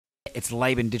It's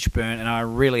Laban Ditchburn, and I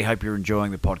really hope you're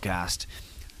enjoying the podcast.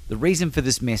 The reason for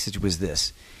this message was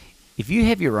this. If you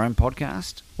have your own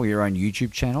podcast or your own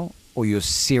YouTube channel, or you're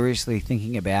seriously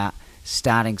thinking about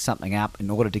starting something up in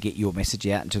order to get your message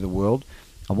out into the world,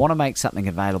 I want to make something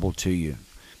available to you.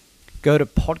 Go to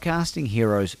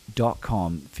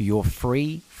podcastingheroes.com for your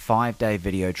free 5-day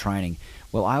video training.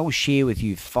 Well, I will share with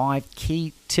you 5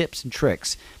 key tips and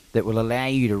tricks that will allow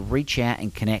you to reach out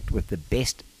and connect with the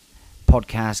best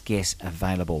podcast guests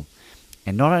available.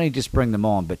 And not only just bring them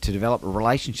on, but to develop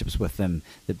relationships with them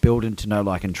that build into know,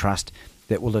 like, and trust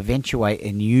that will eventuate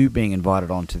in you being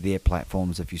invited onto their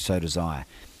platforms if you so desire.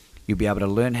 You'll be able to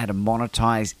learn how to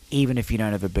monetize even if you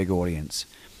don't have a big audience.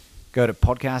 Go to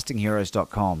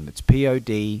podcastingheroes.com. It's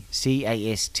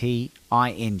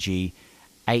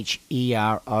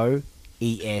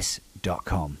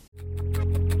podcastingheroes.com.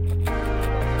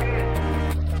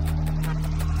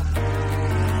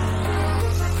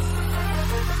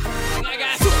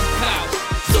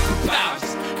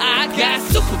 I got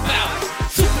superpowers,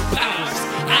 superpowers.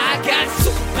 I got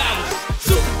superpowers,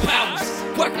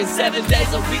 superpowers. Working 7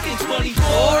 days a week and 24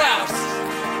 hours.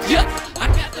 Yep.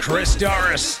 Chris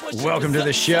Dorris, welcome to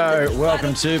the show.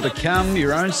 Welcome to Become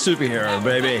Your Own Superhero,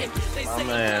 baby. Oh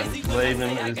man, Laban,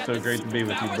 it is so great to be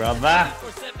with you, brother.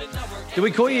 Do we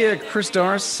call you Chris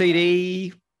Dorris,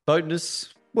 CD,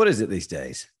 Boatness? What is it these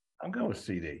days? I'm going with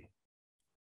CD.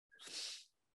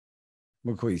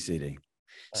 We'll call you CD.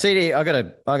 CD, I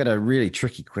got a really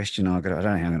tricky question. I don't know how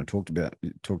I'm going to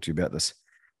talk to you about this.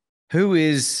 Who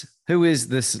is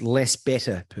this less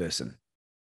better person?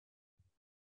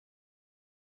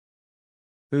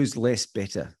 Who's less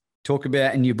better? Talk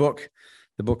about in your book,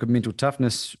 the book of mental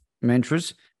toughness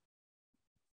mantras,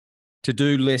 to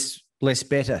do less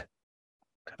better.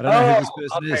 I don't know who this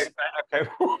person is. Okay.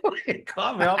 You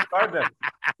caught me off guard there.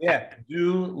 Yeah,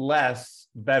 do less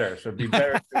better. So be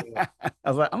better. I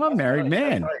was like, I'm a married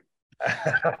man.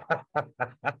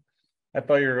 I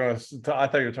thought you were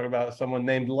talking about someone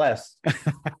named Les.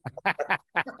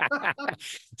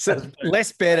 So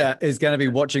less better is going to be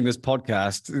watching this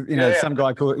podcast. You know, some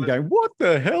guy called it and going, "What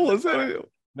the hell is that?"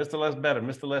 Mr. Les Better.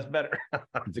 Mr. Les Better.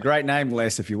 It's a great name,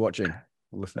 Les. If you're watching,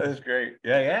 that's great.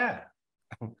 Yeah.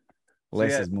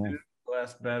 Less is more.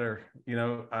 Less better. You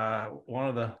know,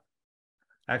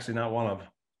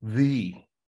 the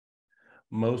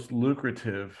most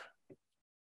lucrative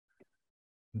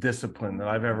discipline that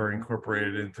I've ever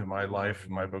incorporated into my life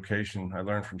and my vocation, I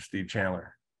learned from Steve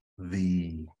Chandler,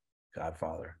 the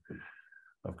godfather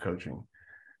of coaching,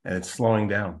 and it's slowing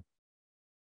down.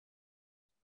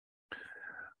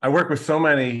 I work with so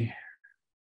many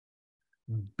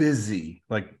busy,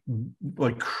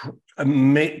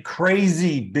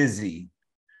 crazy busy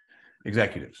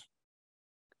executives,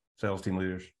 sales team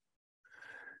leaders,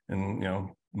 and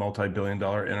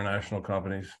multi-billion-dollar international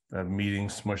companies that have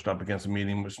meetings smushed up against a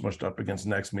meeting, smushed up against the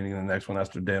next meeting, and the next one. That's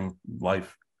their damn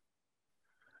life.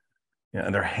 Yeah,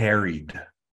 and they're harried,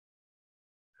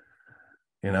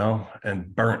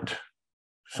 and burnt.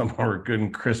 Some are good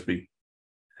and crispy.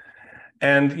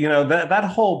 And that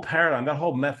whole paradigm, that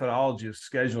whole methodology of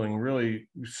scheduling really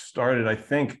started, I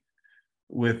think,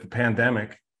 with the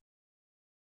pandemic.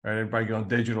 Right, everybody going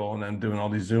digital and then doing all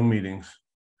these Zoom meetings.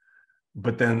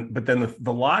 But then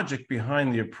the logic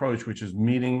behind the approach, which is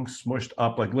meeting smushed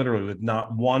up, like literally with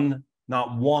not one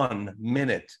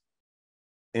minute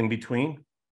in between,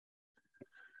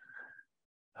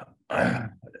 it's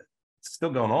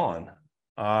still going on.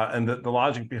 And the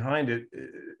logic behind it,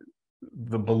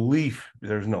 the belief,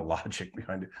 there's no logic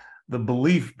behind it. The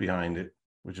belief behind it,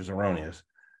 which is erroneous,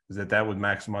 is that would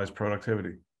maximize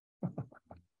productivity.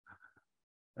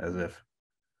 As if.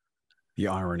 The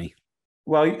irony.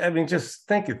 Well, I mean, just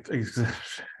think it's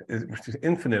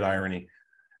infinite irony,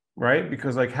 right?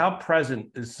 Because how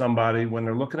present is somebody when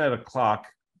they're looking at a clock,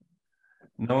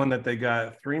 knowing that they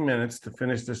got 3 minutes to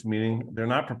finish this meeting? They're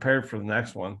not prepared for the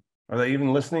next one. Are they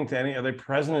even listening to are they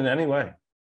present in any way?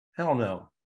 Hell no.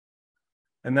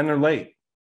 And then they're late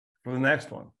for the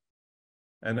next one.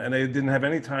 And they didn't have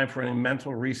any time for any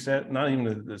mental reset, not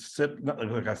even a sip, not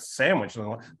like a sandwich,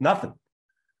 nothing,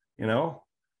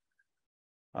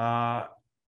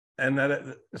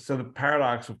 So the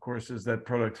paradox, of course, is that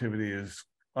productivity is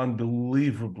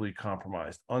unbelievably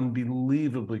compromised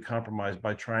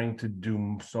by trying to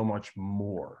do so much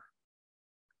more.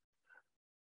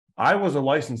 I was a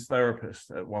licensed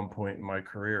therapist at one point in my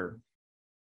career.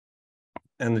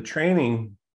 And the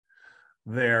training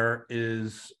there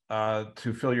is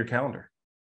to fill your calendar.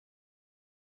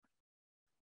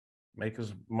 Make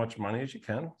as much money as you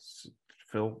can,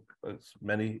 fill as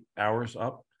many hours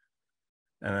up,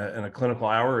 And a clinical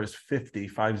hour is 50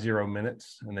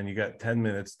 minutes. And then you got 10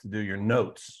 minutes to do your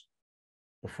notes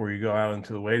before you go out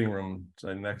into the waiting room and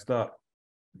say, next up.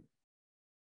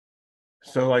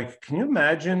 So like, can you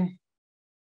imagine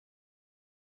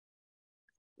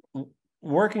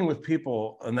working with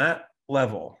people on that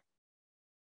level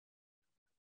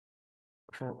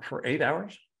for 8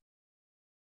 hours?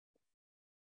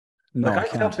 No,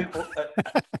 Like I tell people,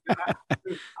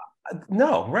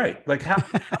 no, right. Like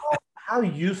how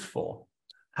useful,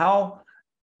 how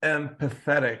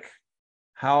empathetic,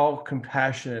 how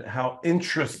compassionate, how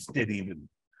interested even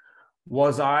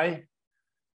was I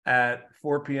at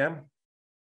 4 p.m.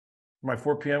 My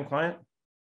 4 p.m. client?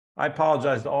 I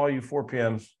apologize to all you 4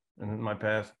 p.m.s in my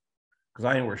past because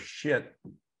I ain't worth shit.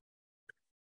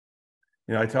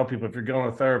 You know, I tell people if you're going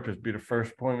to a therapist, be the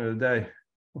first appointment of the day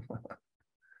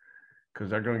because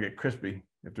they're going to get crispy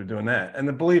if they're doing that. And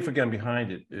the belief again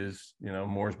behind it is, you know,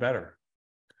 more is better.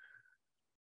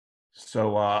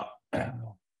 So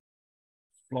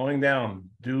slowing down,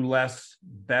 do less,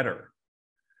 better.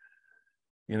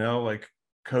 You know, like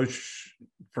coach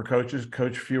for coaches,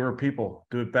 coach fewer people,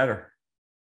 do it better.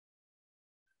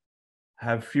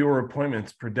 Have fewer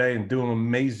appointments per day and do them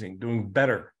amazing, doing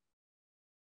better.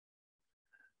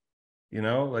 You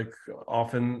know, like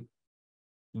often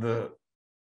the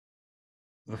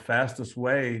fastest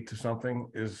way to something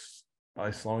is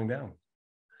by slowing down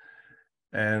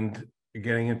and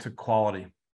getting into quality,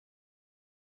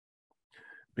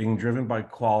 being driven by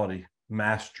quality,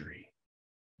 mastery.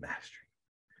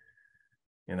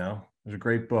 You know, there's a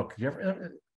great book. You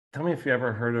ever tell me if you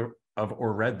ever heard of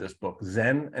or read this book,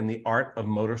 Zen and the Art of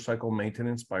Motorcycle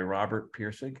Maintenance by Robert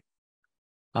Pirsig?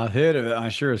 I've heard of it. I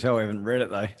sure as hell haven't read it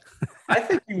though. I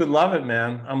think you would love it,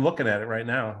 man. I'm looking at it right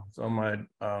now. It's on my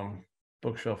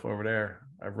bookshelf over there.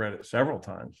 I've read it several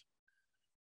times.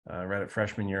 I read it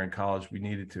freshman year in college.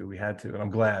 We had to, and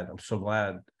I'm glad. I'm so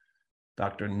glad.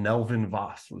 Dr. Nelvin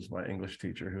Voss was my English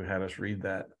teacher who had us read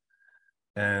that.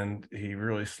 And he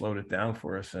really slowed it down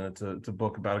for us. And it's a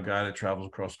book about a guy that travels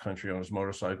across country on his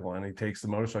motorcycle, and he takes the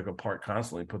motorcycle apart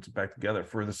constantly, puts it back together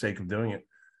for the sake of doing it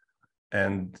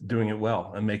and doing it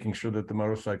well and making sure that the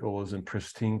motorcycle is in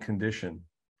pristine condition,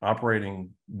 operating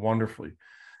wonderfully.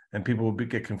 And people will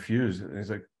get confused. And he's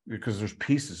like, because there's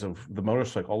pieces of the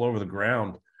motorcycle all over the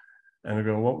ground. And they're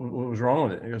going, what was wrong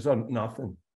with it? And he goes, oh,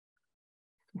 nothing.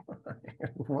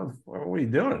 What are you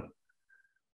doing?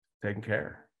 Taking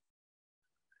care.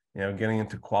 You know, getting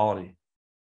into quality.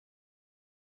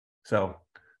 So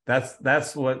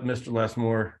that's what Mr. Less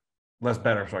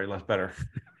Better.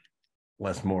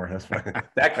 Less more. That's fine.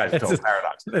 That guy's still a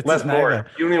paradox. Less more.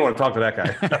 You don't even want to talk to that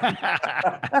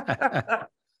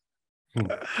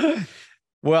guy.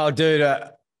 Well, dude,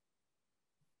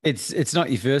 it's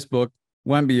not your first book.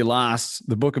 Won't be your last.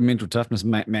 The Book of Mental Toughness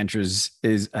Mantras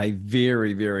is a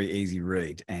very, very easy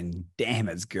read, and damn,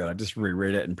 it's good. I just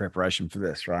reread it in preparation for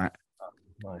this, right?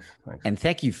 Nice. Thanks. And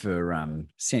thank you for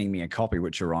sending me a copy,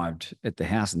 which arrived at the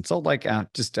house in Salt Lake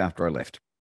just after I left.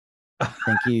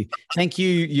 Thank you,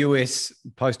 U.S.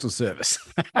 Postal Service.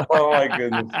 Oh my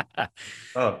goodness.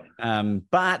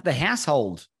 But the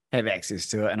household have access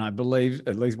to it, and I believe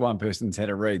at least one person's had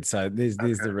a read. So there's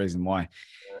the reason why.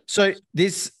 So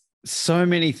there's so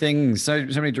many things, so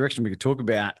many directions we could talk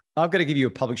about. I've got to give you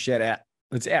a public shout out.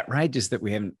 It's outrageous that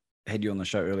we haven't had you on the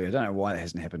show earlier. I don't know why that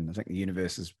hasn't happened. I think the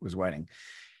universe was waiting.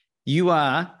 You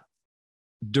are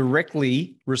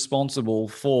directly responsible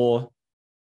for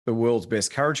the world's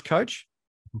best courage coach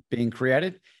being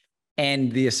created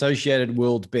and the associated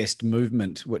world's best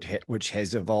movement, which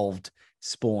has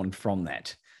spawned from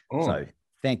that. Oh. So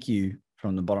thank you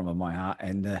from the bottom of my heart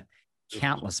and the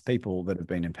countless people that have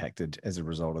been impacted as a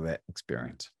result of that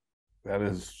experience. That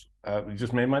is, you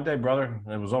just made my day, brother.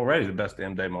 It was already the best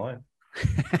damn day of my life.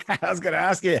 I was going to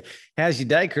ask you, how's your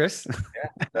day, Chris?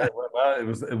 Yeah, well,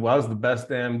 it was the best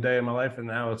damn day of my life, and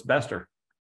now it's bester.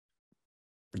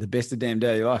 The best of damn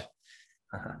day of your life.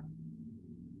 Uh-huh.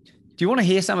 Do you want to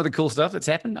hear some of the cool stuff that's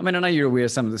happened? I mean, I know you're aware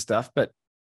of some of the stuff, but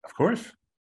of course.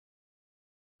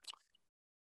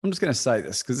 I'm just going to say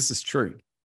this because this is true.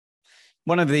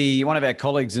 One of our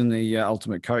colleagues in the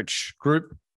Ultimate Coach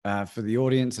group, for the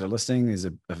audience that are listening, there's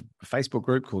a Facebook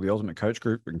group called the Ultimate Coach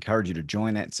Group. I encourage you to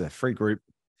join that. It's a free group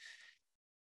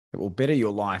that will better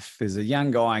your life. There's a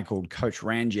young guy called Coach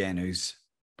Ranjan who's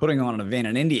putting on an event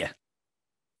in India.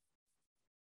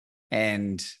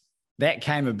 And that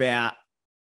came about,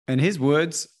 in his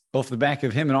words, off the back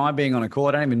of him and I being on a call.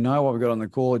 I don't even know why we got on the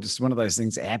call. It's just one of those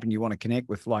things that happen. You want to connect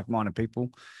with like-minded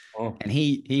people. Oh. And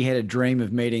he had a dream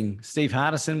of meeting Steve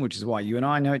Hardison, which is why you and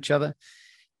I know each other.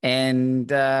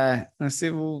 And I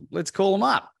said, well, let's call him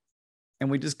up.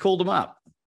 and we just called them up.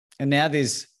 And now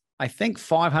there's, I think,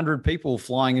 500 people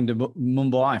flying into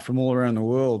Mumbai from all around the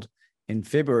world in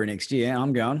February next year.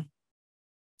 I'm going.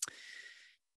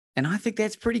 And I think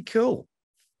that's pretty cool.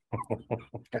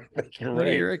 What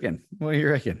do you reckon? What do you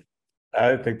reckon?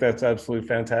 I think that's absolutely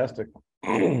fantastic.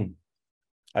 I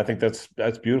think that's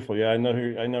beautiful. Yeah, I know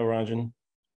Ranjan.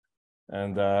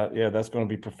 And yeah, that's going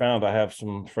to be profound. I have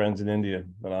some friends in India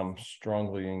that I'm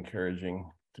strongly encouraging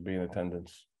to be in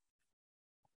attendance.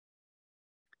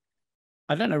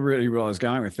 I don't know really where I was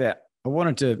going with that. I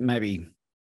wanted to maybe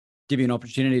give you an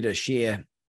opportunity to share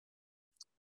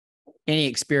any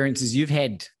experiences you've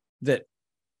had that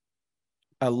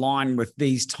align with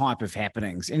these type of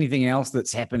happenings. Anything else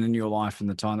that's happened in your life in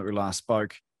the time that we last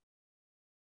spoke?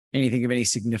 Anything of any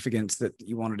significance that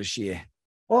you wanted to share?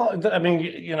 Well, I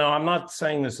mean, I'm not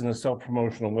saying this in a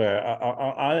self-promotional way.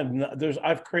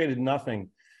 I've created nothing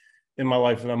in my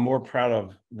life that I'm more proud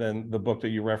of than the book that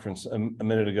you referenced a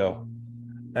minute ago.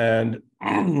 And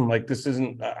like, this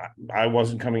isn't, I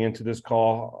wasn't coming into this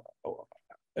call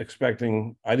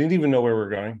expecting, I didn't even know where we were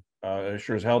going. I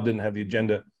sure as hell didn't have the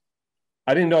agenda.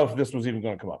 I didn't know if this was even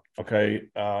going to come up. Okay.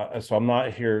 So I'm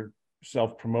not here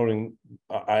self-promoting.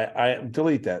 I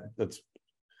delete that. That's,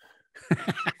 of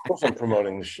course I'm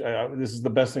promoting this. This is the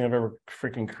best thing I've ever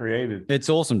freaking created. It's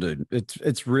awesome, dude.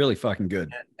 It's really fucking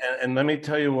good. And let me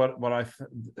tell you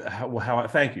how I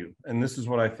thank you. And this is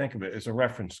what I think of it. It's a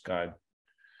reference guide.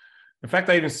 In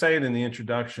fact, I even say it in the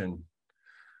introduction,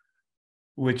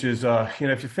 which is, if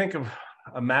you think of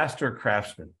a master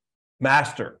craftsman,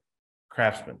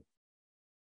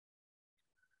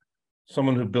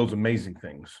 someone who builds amazing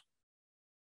things,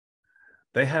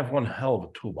 they have one hell of a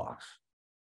toolbox.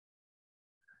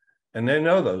 And they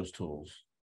know those tools.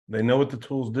 They know what the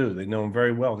tools do. They know them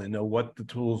very well. They know what the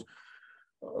tools,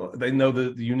 they know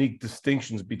the unique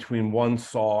distinctions between one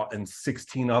saw and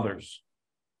 16 others.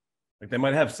 Like, they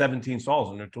might have 17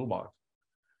 saws in their toolbox.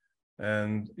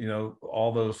 And,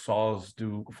 all those saws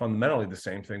do fundamentally the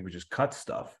same thing, which is cut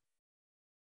stuff.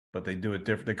 But they do it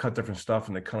different. They cut different stuff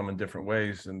and they cut them in different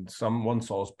ways. And one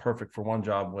saw is perfect for one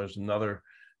job, whereas another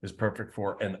is perfect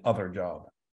for another job.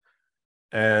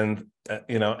 And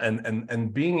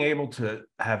and being able to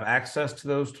have access to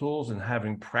those tools and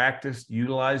having practiced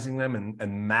utilizing them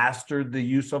and mastered the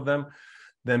use of them,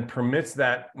 then permits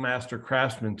that master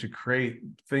craftsman to create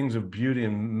things of beauty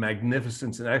and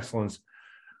magnificence and excellence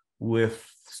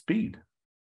with speed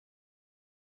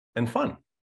and fun.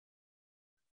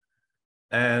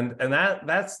 And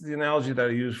that's the analogy that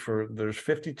I use for, there's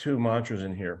 52 mantras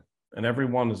in here, and every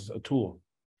one is a tool.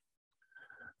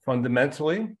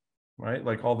 Fundamentally, right?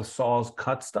 Like, all the saws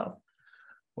cut stuff.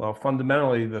 Well,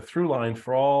 fundamentally, the through line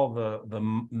for all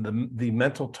the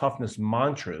mental toughness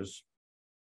mantras,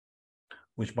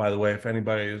 which, by the way, if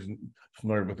anybody is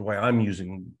familiar with the way I'm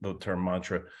using the term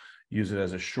mantra, use it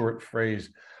as a short phrase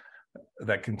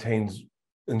that contains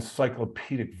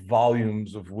encyclopedic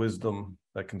volumes of wisdom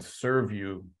that can serve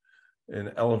you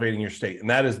in elevating your state. And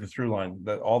that is the through line,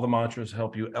 that all the mantras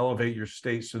help you elevate your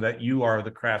state so that you are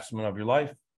the craftsman of your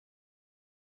life,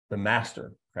 the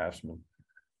master craftsman.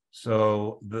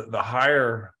 So the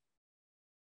higher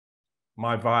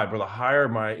my vibe, or the higher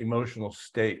my emotional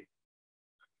state,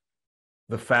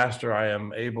 the faster I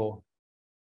am able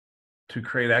to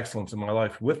create excellence in my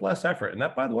life with less effort. And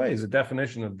that, by the way, is a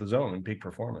definition of the zone in peak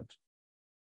performance,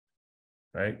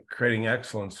 right? Creating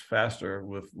excellence faster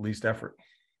with least effort,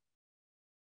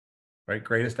 right?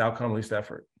 Greatest outcome, least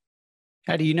effort.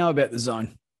 How do you know about the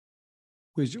zone?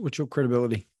 What's your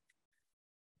credibility?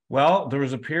 Well, there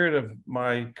was a period of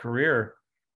my career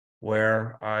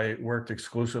where I worked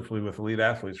exclusively with elite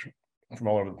athletes from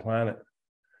all over the planet,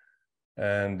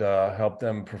 and helped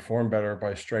them perform better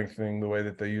by strengthening the way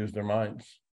that they use their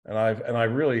minds. And I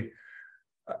geeked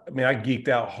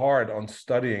out hard on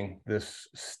studying this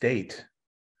state,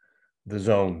 the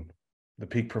zone, the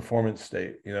peak performance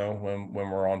state, when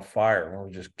we're on fire, when we're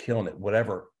just killing it,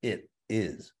 whatever it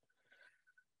is.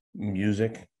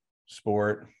 Music,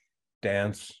 sport,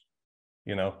 dance,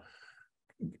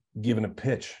 giving a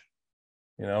pitch,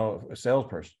 a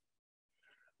salesperson,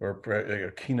 or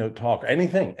a keynote talk,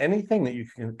 anything that you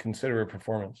can consider a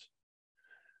performance,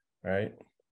 right?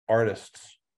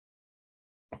 Artists,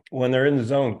 when they're in the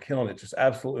zone, killing it, just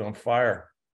absolutely on fire.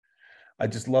 I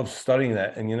just love studying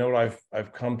that. And you know what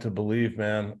I've come to believe,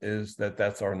 man, is that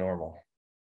that's our normal.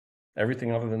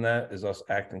 Everything other than that is us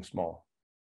acting small.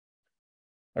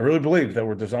 I really believe that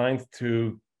we're designed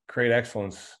to create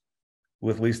excellence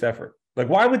with least effort. Like,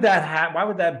 why would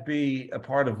that be a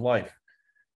part of life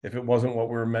if it wasn't what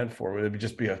we were meant for? Would it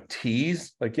just be a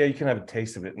tease? Like, yeah, you can have a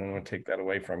taste of it, and I'm going to take that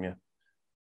away from you.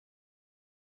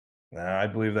 Now, I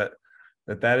believe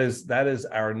that is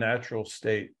our natural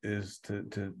state, is to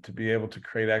be able to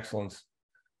create excellence.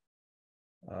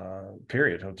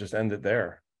 Period. I'll just end it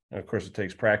there. And of course, it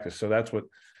takes practice. So that's what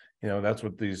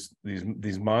these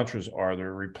mantras are.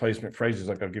 They're replacement phrases.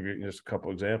 Like, I'll give you just a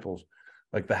couple examples.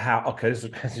 Like the how. Okay, this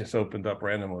just opened up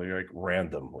randomly. Like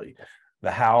randomly,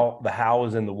 the how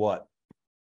is in the what.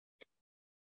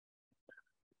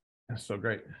 That's so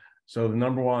great. So the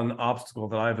number one obstacle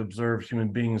that I've observed human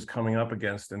beings coming up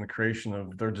against in the creation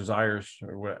of their desires,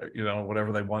 or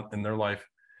whatever they want in their life,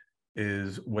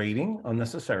 is waiting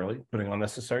unnecessarily, putting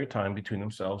unnecessary time between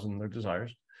themselves and their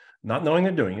desires, not knowing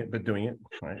they're doing it, but doing it,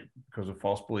 right? Because of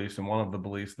false beliefs. And one of the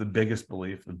beliefs, the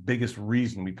biggest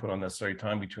reason we put unnecessary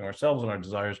time between ourselves and our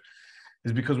desires,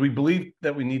 is because we believe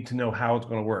that we need to know how it's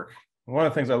going to work. And one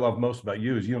of the things I love most about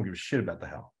you is you don't give a shit about the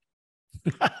how.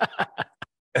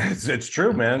 It's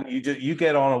true, man. You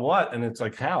get on a what, and it's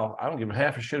like, how? I don't give a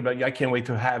half a shit about you. I can't wait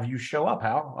to have you show up.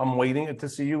 How? I'm waiting to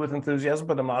see you with enthusiasm,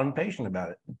 but I'm not impatient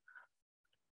about it.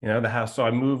 The how. So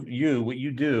I move you. What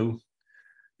you do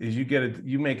is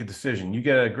you make a decision. You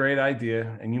get a great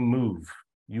idea and you move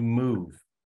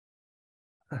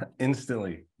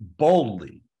instantly,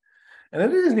 boldly. And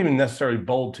it isn't even necessarily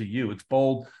bold to you. It's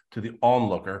bold to the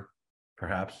onlooker,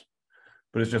 perhaps,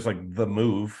 but it's just like the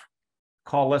move.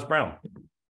 Call Les Brown.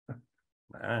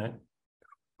 All right.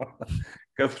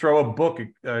 Go throw a book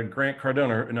at Grant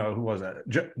Cardone. No, who was that?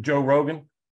 Joe Rogan.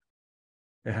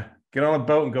 Yeah. Get on a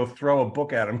boat and go throw a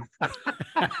book at him.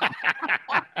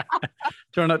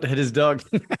 Try not to hit his dog.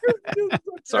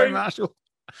 Sorry, Marshall.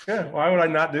 Yeah. Why would I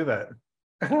not do that?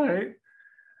 All right.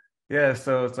 Yeah.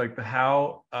 So it's like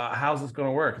how's this going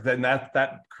to work? Then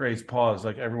that creates pause.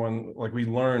 Like everyone, like we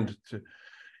learned to,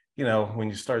 when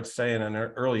you start saying at an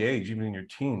early age, even in your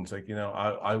teens, like,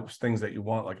 I things that you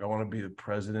want, like I want to be the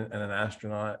president and an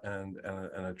astronaut and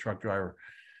a truck driver.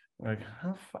 Like,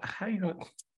 how are you going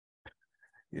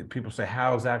to, people say,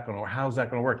 how's that going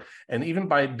to work? And even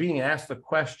by being asked the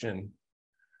question,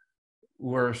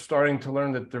 we're starting to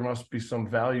learn that there must be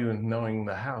some value in knowing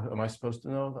the how. Am I supposed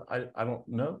to know? I don't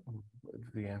know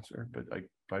the answer, but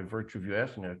by virtue of you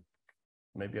asking it,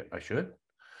 maybe I should.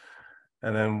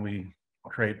 And then we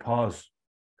create pause.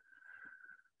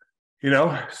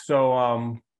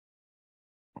 So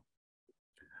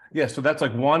so that's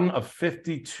like one of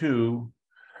 52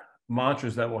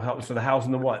 mantras that will help. So the how's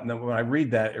and the what. And then when I read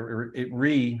that, it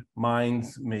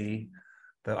reminds me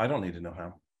that I don't need to know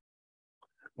how.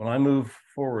 When I move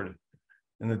forward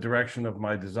in the direction of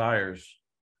my desires,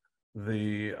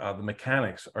 the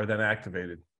mechanics are then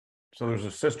activated. So there's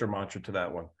a sister mantra to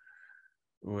that one.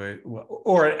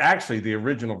 Or actually, the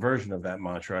original version of that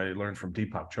mantra I learned from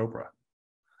Deepak Chopra.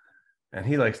 And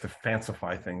he likes to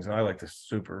fancify things, and I like to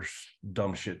super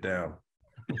dumb shit down.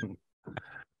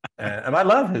 and I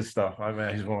love his stuff. I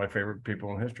mean, he's one of my favorite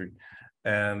people in history.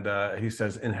 And he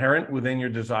says, inherent within your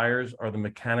desires are the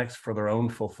mechanics for their own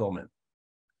fulfillment.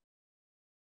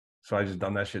 So I just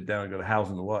dumb that shit down and go to how's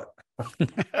and the what.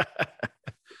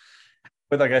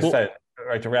 But like I said,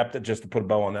 right, to wrap that, just to put a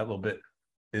bow on that a little bit,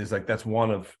 is like that's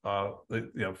one of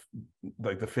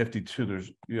like the 52.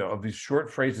 There's of these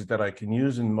short phrases that I can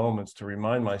use in moments to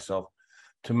remind myself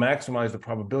to maximize the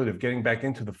probability of getting back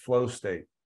into the flow state,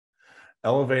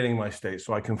 elevating my state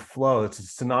so I can flow.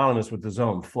 It's synonymous with the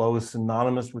zone. Flow is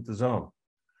synonymous with the zone,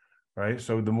 right?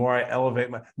 So the more I elevate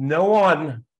no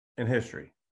one in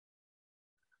history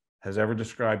has ever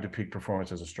described a peak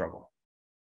performance as a struggle,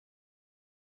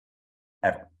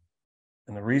 ever.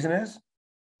 And the reason is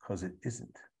because it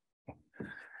isn't.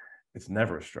 It's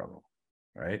never a struggle,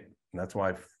 right? And that's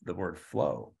why the word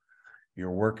flow,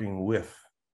 you're working with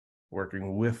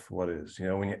what is.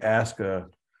 When you ask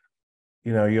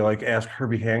you like ask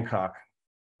Herbie Hancock,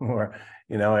 or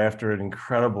after an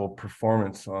incredible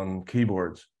performance on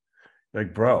keyboards,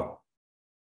 like, bro,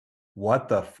 where'd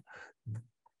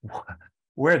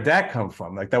that come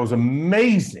from? Like, that was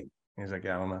amazing. He's like,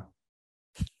 I don't know.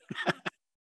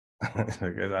 I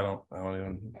don't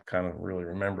even kind of really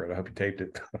remember it. I hope you taped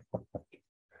it.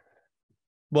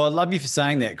 Well, I love you for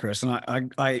saying that, Chris. And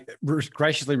I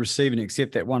graciously receive and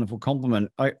accept that wonderful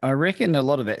compliment. I reckon a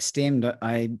lot of that stemmed.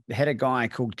 I had a guy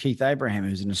called Keith Abraham,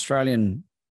 who's an Australian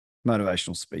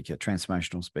motivational speaker,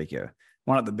 transformational speaker,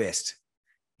 one of the best.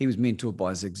 He was mentored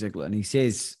by Zig Ziglar. And he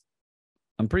says,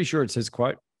 I'm pretty sure it's his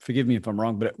quote, forgive me if I'm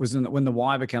wrong, but it was when the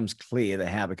why becomes clear, the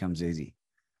how becomes easy.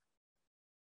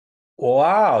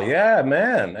 Wow. Yeah,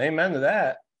 man. Amen to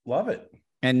that. Love it.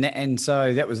 And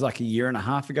so that was like a year and a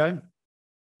half ago.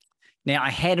 Now, I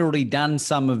had already done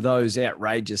some of those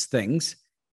outrageous things,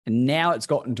 and now it's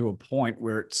gotten to a point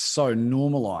where it's so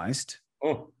normalized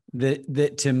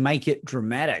that to make it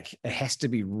dramatic, it has to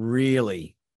be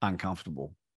really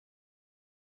uncomfortable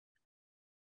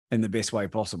in the best way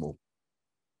possible.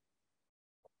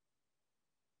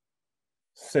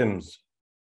 Sims.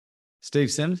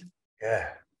 Steve Sims? Yeah.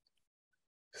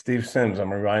 Steve Sims.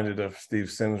 I'm reminded of Steve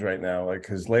Sims right now. Like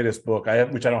his latest book,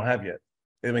 which I don't have yet.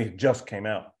 I mean, it just came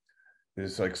out.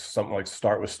 It's like something like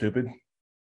Start With Stupid.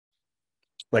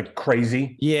 Like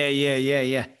crazy.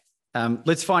 Yeah.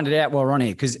 Let's find it out while we're on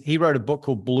here, because he wrote a book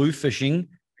called Blue Fishing,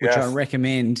 which I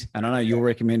recommend, and I know you'll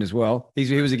recommend as well.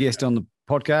 He was a guest on the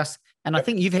podcast, and I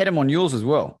think you've had him on yours as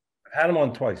well. I've had him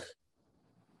on twice.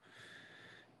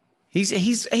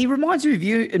 He reminds me of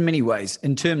you in many ways,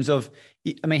 in terms of,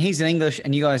 I mean, he's in English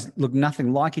and you guys look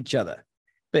nothing like each other.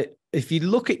 But if you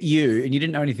look at you and you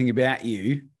didn't know anything about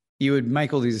you, you would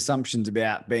make all these assumptions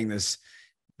about being this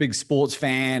big sports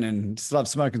fan and love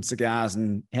smoking cigars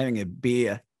and having a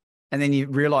beer. And then you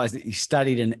realize that you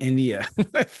studied in India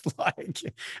with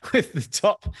the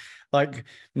top, like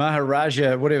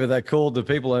Maharaja, whatever they're called, the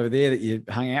people over there that you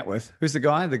hung out with. Who's the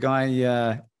guy? The guy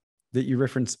that you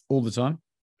reference all the time?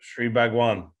 Sri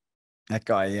Bhagwan. That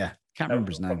guy, yeah. Can't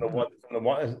remember his name. From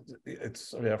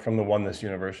the Oneness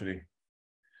University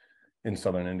in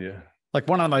southern India. Like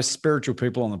one of the most spiritual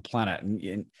people on the planet. And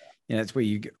you know, it's where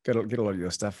you get a lot of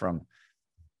your stuff from.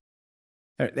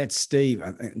 That's Steve,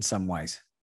 I think, in some ways.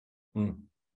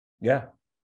 Yeah.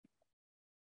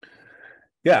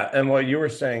 Yeah. And what you were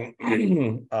saying,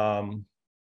 well,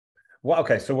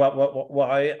 okay. So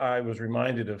why I was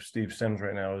reminded of Steve Sims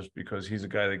right now is because he's a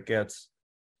guy that gets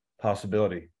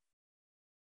possibility,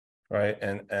 right?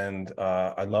 And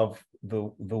I love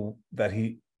the that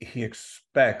he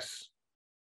expects,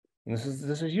 and this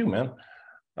is you, man,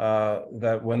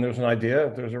 that when there's an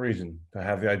idea, there's a reason to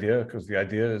have the idea, because the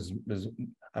idea is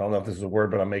I don't know if this is a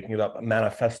word, but I'm making it up,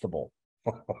 manifestable.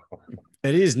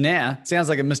 It is now. It sounds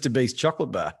like a Mr. Beast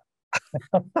chocolate bar.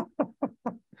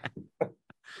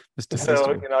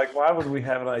 So, like, why would we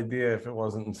have an idea if it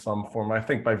wasn't in some form? I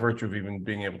think by virtue of even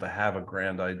being able to have a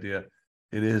grand idea,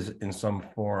 it is in some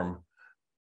form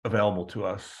available to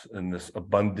us in this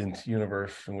abundant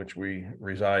universe in which we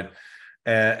reside.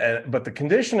 But the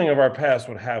conditioning of our past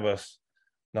would have us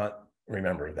not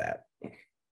remember that.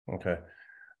 Okay.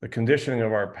 The conditioning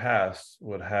of our past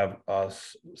would have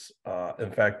us,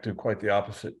 in fact, do quite the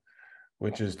opposite,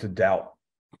 which is to doubt.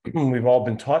 We've all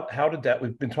been taught how to doubt.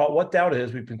 We've been taught what doubt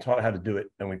is. We've been taught how to do it,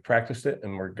 and we practiced it,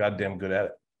 and we're goddamn good at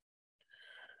it,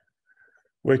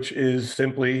 which is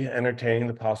simply entertaining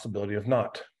the possibility of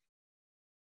not.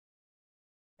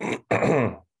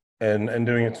 and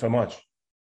doing it so much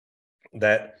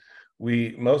that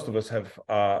most of us have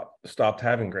stopped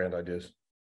having grand ideas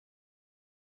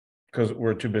because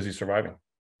we're too busy surviving.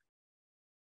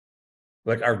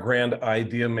 Like our grand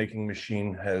idea making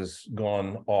machine has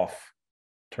gone off,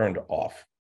 turned off.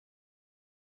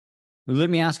 Let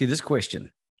me ask you this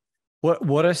question.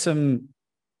 What are some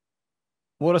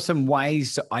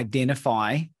ways to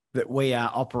identify that we are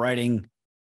operating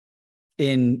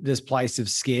in this place of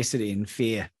scarcity and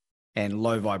fear and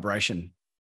low vibration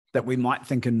that we might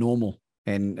think are normal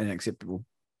and acceptable,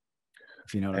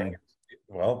 if you know what I mean?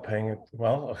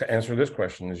 Answer this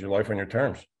question. Is your life on your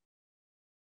terms?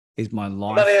 Is my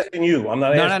life... I'm not asking you.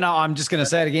 No. I'm just going to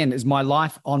say it again. Is my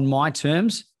life on my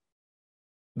terms?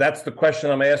 That's the question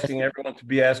I'm asking everyone to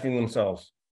be asking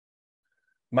themselves.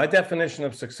 My definition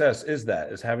of success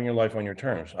is having your life on your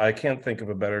terms. I can't think of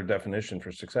a better definition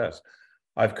for success.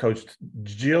 I've coached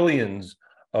jillions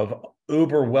of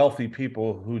uber wealthy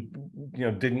people who,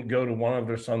 didn't go to one of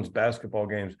their son's basketball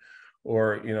games,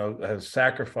 or, has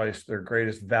sacrificed their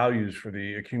greatest values for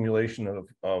the accumulation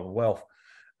of wealth.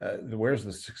 Where's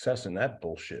the success in that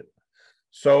bullshit?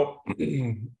 So,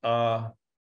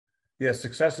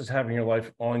 success is having your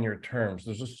life on your terms.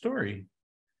 There's a story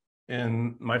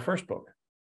in my first book,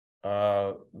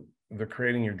 the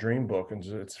Creating Your Dream book. And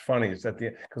it's funny. It's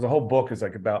because the whole book is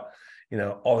like about,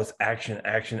 all this action,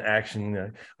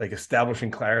 like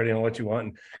establishing clarity on what you want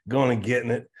and going and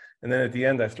getting it. And then at the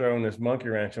end, I throw in this monkey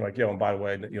wrench. I'm like, and by the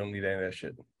way, you don't need any of that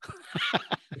shit.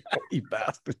 You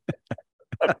bastard.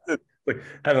 Like,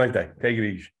 have a nice day. Take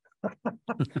it easy.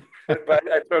 But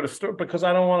I throw the story because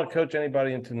I don't want to coach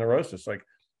anybody into neurosis. Like,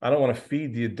 I don't want to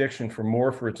feed the addiction for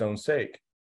more for its own sake.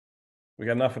 We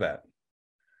got enough of that.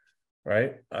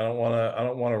 Right? I don't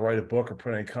want to write a book or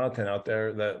put any content out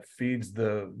there that feeds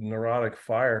the neurotic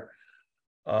fire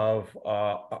of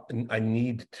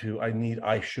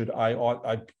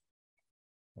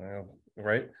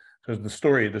right? Because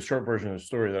the short version of the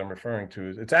story that I'm referring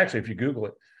to it's actually, if you Google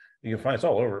it, you can find it's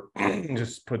all over.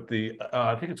 Just put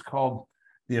I think it's called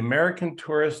The American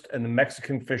Tourist and the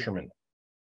Mexican Fisherman.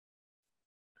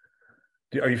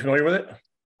 Are you familiar with it?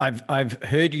 I've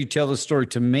heard you tell the story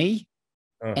to me,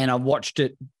 and I watched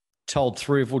it told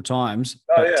 3 or 4 times.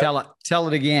 Oh, but yeah. tell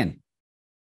it again.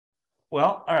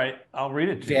 Well, all right. I'll read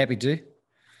it to If you. you're happy to.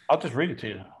 I'll just read it to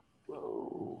you.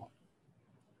 Whoa.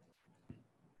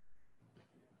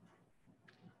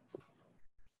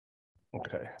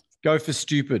 Okay. Go for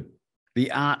stupid.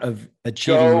 The art of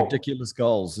achieving ridiculous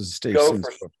goals, as Steve says.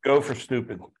 Go for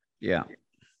stupid. Yeah.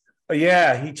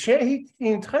 Yeah, he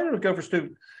entitled it "Go for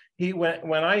Stupid."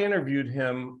 When I interviewed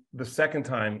him the second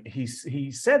time, he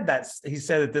said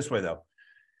it this way though.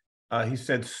 He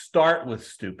said, "Start with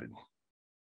stupid."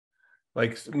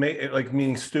 Like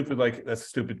meaning stupid, like that's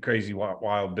stupid, crazy,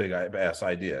 wild, big ass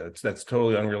idea. That's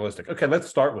totally unrealistic. Okay, let's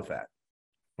start with that.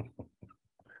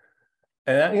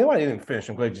 And you know what? I didn't finish.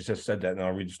 I'm glad you just said that, and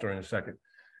I'll read the story in a second.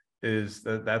 Is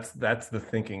that's the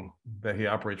thinking that he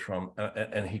operates from,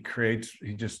 and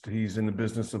he's in the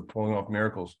business of pulling off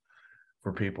miracles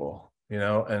for people,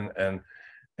 and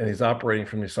he's operating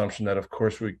from the assumption that of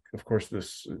course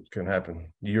this can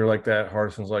happen. You're like that,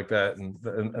 Hardison's like that,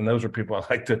 and those are people I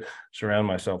like to surround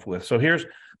myself with. So here's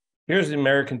the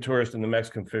American Tourist and the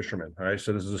Mexican Fisherman. All right,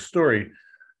 so this is a story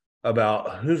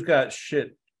about who's got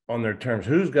shit on their terms,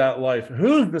 who's got life,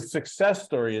 who's the success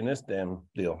story in this damn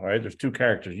deal. All right, there's 2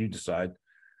 characters, you decide,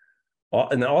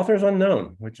 and the author's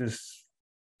unknown, which is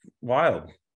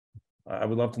wild. I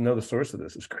would love to know the source of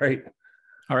this. It's great.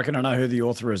 I reckon I know who the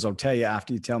author is. I'll tell you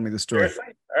after you tell me the story.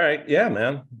 Seriously? All right, yeah,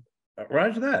 man.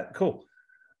 Roger that. Cool.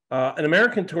 An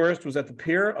American tourist was at the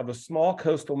pier of a small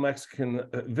coastal Mexican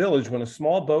village when a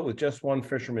small boat with just one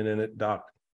fisherman in it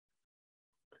docked.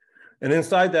 And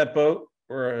inside that boat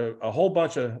were a whole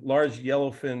bunch of large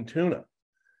yellowfin tuna.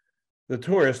 The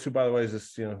tourist, who by the way is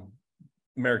this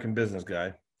American business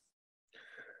guy,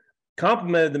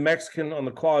 complimented the Mexican on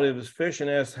the quality of his fish and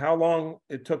asked how long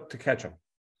it took to catch them.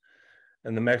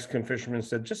 And the Mexican fisherman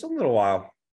said, just a little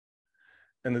while.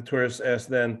 And the tourist asked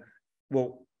then,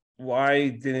 well, why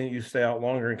didn't you stay out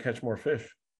longer and catch more fish?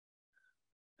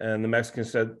 And the Mexican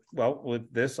said, well,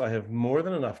 with this, I have more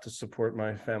than enough to support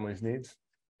my family's needs.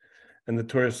 And the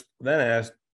tourist then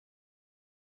asked,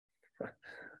 all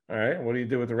right, what do you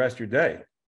do with the rest of your day?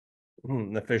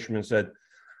 And the fisherman said,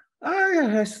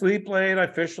 I sleep late, I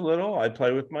fish a little, I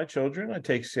play with my children, I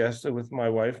take siesta with my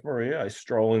wife, Maria, I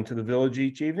stroll into the village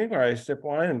each evening, or I sip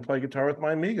wine and play guitar with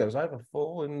my amigos. I have a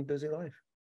full and busy life.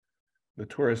 The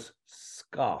tourist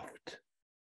scoffed.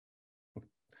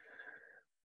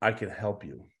 I can help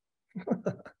you.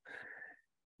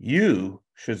 You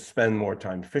should spend more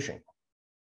time fishing.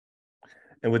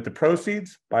 And with the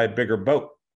proceeds, buy a bigger boat.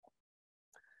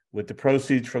 With the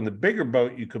proceeds from the bigger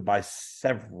boat, you could buy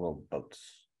several boats.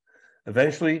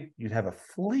 Eventually, you'd have a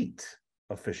fleet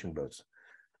of fishing boats.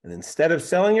 And instead of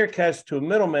selling your catch to a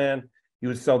middleman, you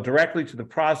would sell directly to the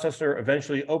processor,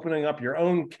 eventually opening up your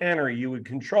own cannery. You would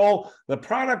control the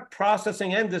product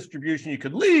processing and distribution. You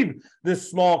could leave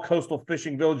this small coastal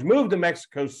fishing village, move to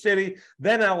Mexico City,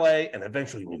 then LA, and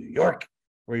eventually New York,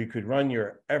 where you could run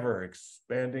your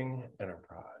ever-expanding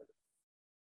enterprise.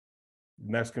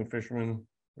 The Mexican fisherman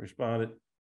responded,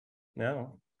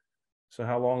 no. So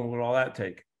how long would all that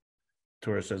take?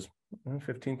 Tourist says,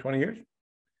 15, 20 years.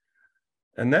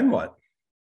 And then what?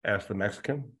 Asked the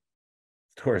Mexican.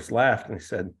 Tourist laughed and he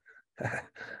said,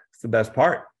 it's the best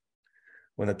part.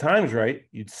 When the time's right,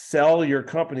 you'd sell your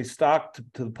company stock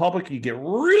to the public, you get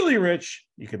really rich,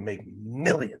 you can make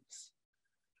millions.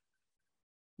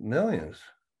 Millions.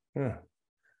 Yeah.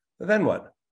 But then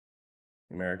what?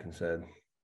 The American said,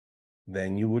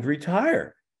 then you would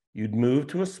retire. You'd move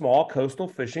to a small coastal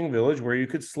fishing village where you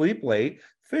could sleep late,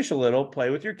 fish a little, play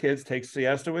with your kids, take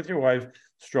siesta with your wife,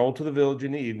 stroll to the village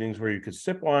in the evenings where you could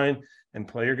sip wine and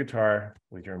play your guitar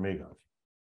with your amigos.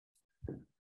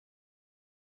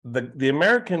 The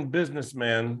American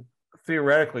businessman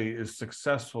theoretically is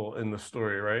successful in the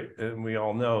story, right? And we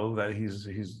all know that he's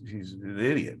an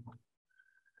idiot.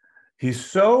 He's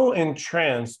so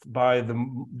entranced by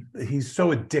he's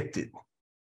so addicted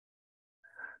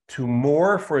to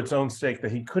more for its own sake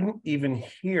that he couldn't even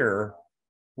hear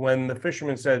when the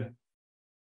fisherman said,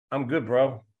 I'm good,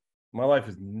 bro. My life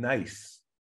is nice.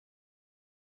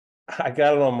 I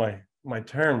got it on my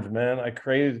terms, man. I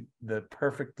created the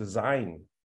perfect design.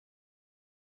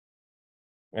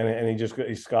 And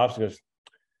he scoffs and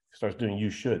starts doing, you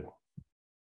should.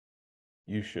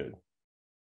 You should.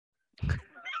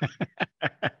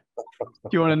 Do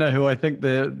you want to know who I think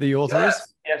the author is?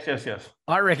 Yes.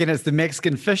 I reckon it's the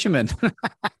Mexican fisherman.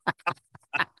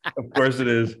 Of course it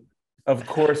is. Of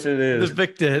course it is.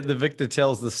 The victor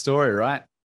tells the story, right?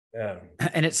 Yeah.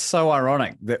 And it's so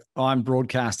ironic that I'm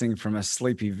broadcasting from a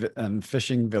sleepy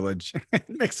fishing village in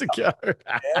Mexico.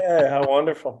 Yeah, how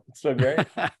wonderful. It's so great.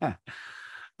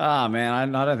 Oh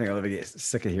man, I don't think I'll ever get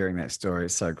sick of hearing that story.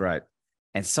 It's so great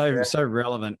and so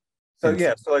relevant. So And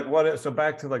yeah, so like so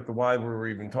back to like the why we were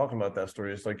even talking about that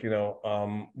story. It's like,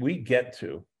 we get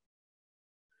to,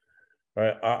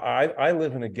 right? I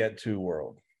live in a get to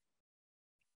world,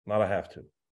 not a have to.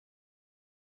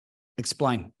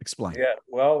 explain. Yeah,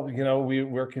 well,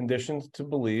 we're conditioned to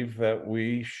believe that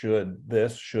we should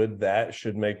this, should that,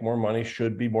 should make more money,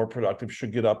 should be more productive,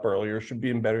 should get up earlier, should be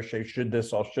in better shape, should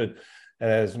this, all should. And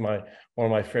as one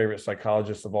of my favorite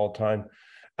psychologists of all time,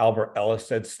 Albert Ellis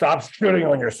said, stop shooting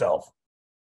on yourself.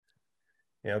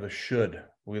 The should.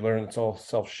 We learn it's all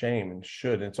self-shame and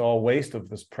should. It's all waste of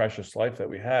this precious life that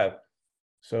we have.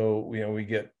 So, we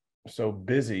get so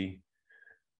busy.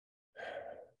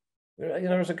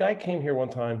 There was a guy came here one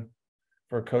time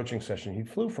for a coaching session. He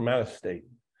flew from out of state.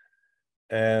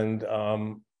 And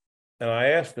I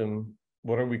asked him,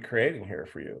 what are we creating here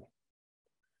for you?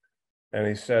 And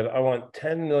he said, I want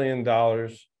 $10 million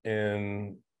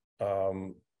in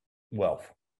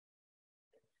wealth. I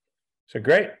said,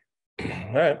 great.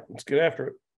 All right, let's get after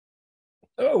it.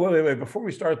 Oh, wait. Before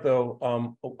we start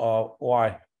though,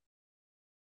 why?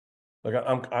 Like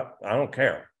I don't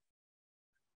care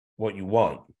what you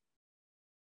want.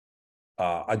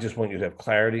 I just want you to have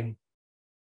clarity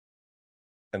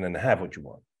and then have what you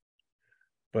want.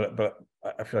 But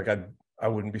I feel like I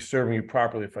wouldn't be serving you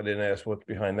properly if I didn't ask what's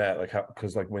behind that. Like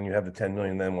because like when you have the 10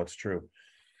 million, then what's true?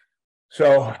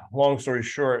 So long story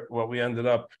short, what we ended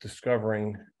up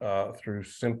discovering through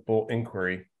simple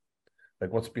inquiry,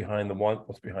 like what's behind the want,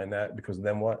 what's behind that, because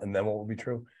then what, and then what will be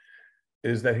true,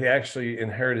 is that he actually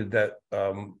inherited that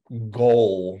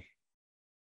goal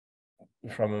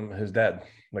from his dad.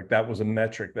 Like that was a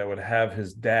metric that would have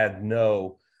his dad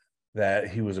know that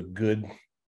he was a good,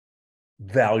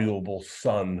 valuable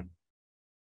son.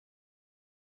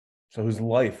 So his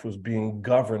life was being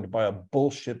governed by a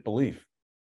bullshit belief.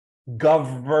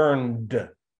 Governed.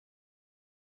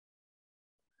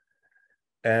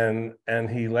 And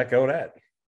he let go of that.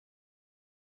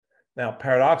 Now,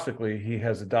 paradoxically, he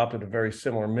has adopted a very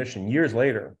similar mission years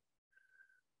later,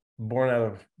 born out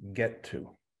of get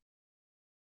to,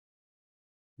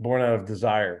 born out of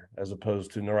desire as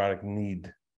opposed to neurotic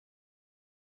need.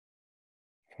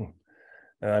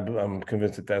 And I'm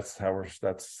convinced that that's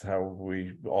how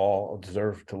we all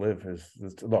deserve to live.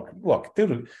 Look,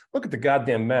 dude, look at the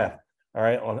goddamn math. All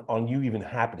right, on you even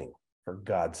happening, for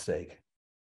God's sake.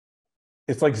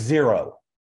 It's like zero.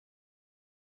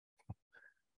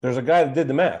 There's a guy that did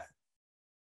the math.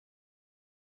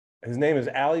 His name is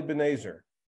Ali Benazir.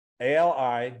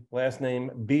 A-L-I, last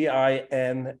name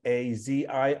B-I-N-A-Z-I-R.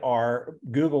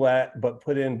 Google that, but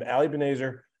put in Ali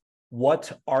Benazir.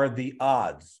 What are the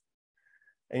odds?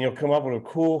 And you'll come up with a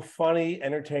cool, funny,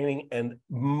 entertaining, and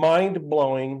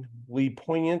mind-blowingly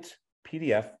poignant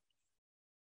PDF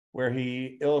where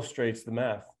he illustrates the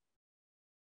math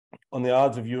on the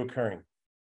odds of you occurring,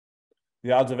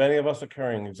 the odds of any of us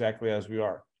occurring exactly as we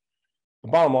are. The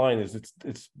bottom line is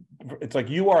it's like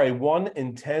you are a 1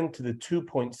 in 10 to the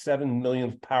 2.7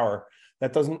 millionth power.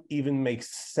 That doesn't even make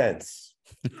sense.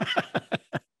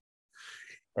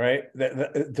 Right?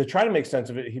 To try to make sense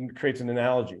of it, he creates an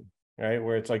analogy, right?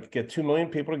 Where it's like get 2 million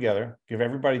people together, give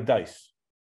everybody dice.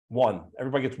 One.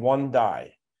 Everybody gets one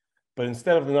die. But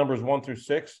instead of the numbers 1 through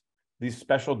 6, these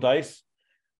special dice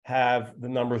have the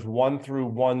numbers 1 through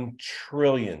 1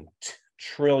 trillion.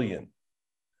 Trillion.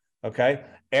 Okay?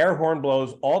 Air horn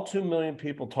blows, all 2 million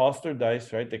people toss their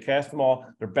dice, right? They cast them all,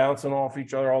 they're bouncing off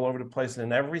each other all over the place,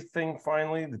 and everything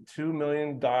finally, the 2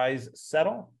 million dice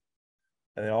settle,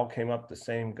 and they all came up the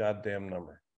same goddamn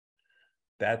number.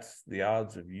 That's the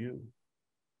odds of you.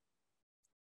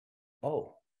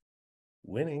 Oh,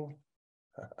 winning.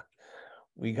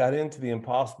 We got into the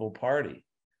impossible party.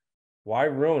 Why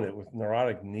ruin it with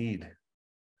neurotic need?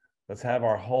 Let's have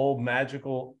our whole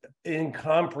magical,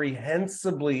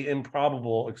 incomprehensibly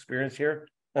improbable experience here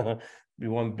be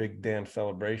one big damn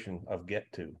celebration of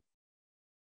get to.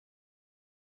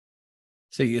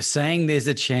 So you're saying there's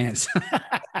a chance.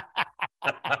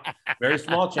 Very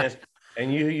small chance.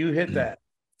 And you hit that.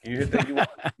 You hit that.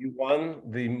 You won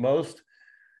the most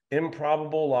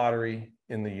improbable lottery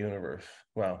in the universe.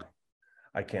 Well,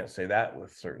 I can't say that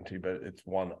with certainty, but it's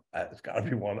got to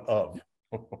be one of.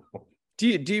 Do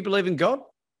you believe in God?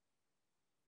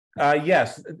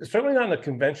 Yes, certainly not in a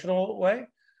conventional way.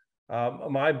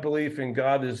 My belief in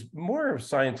God is more of a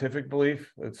scientific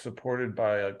belief. It's supported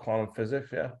by quantum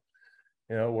physics, yeah.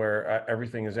 Where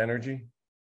everything is energy.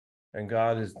 And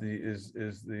God is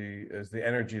the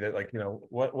energy that, like,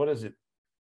 what is it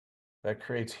that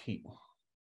creates heat?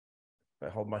 I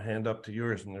hold my hand up to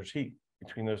yours and there's heat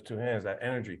between those two hands, that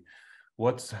energy.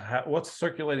 What's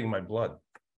circulating my blood?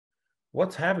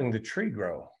 What's having the tree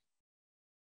grow?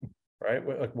 Right?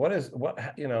 Like,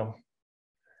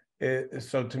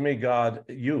 so to me, God,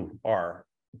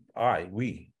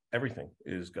 we, everything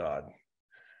is God.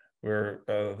 We're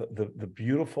the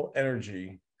beautiful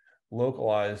energy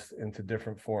localized into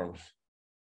different forms,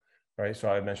 right? So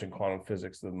I mentioned quantum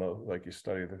physics, the most, like, you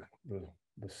study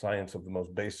the science of the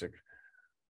most basic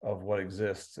of what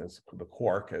exists. It's the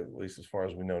quark, at least as far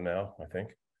as we know now, I think.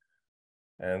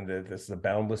 And this is a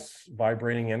boundless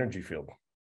vibrating energy field.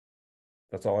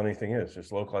 That's all anything is.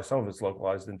 It's localized. Some of it's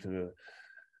localized into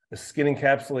a skin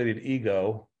encapsulated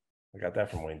ego. I got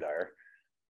that from Wayne Dyer.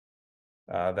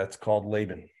 That's called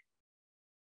Laban.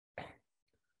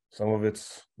 Some of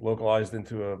it's localized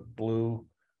into a blue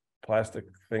plastic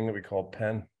thing that we call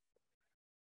pen.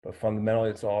 But fundamentally,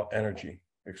 it's all energy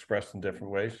expressed in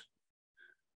different ways.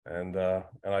 And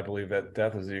I believe that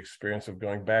death is the experience of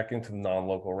going back into the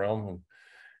non-local realm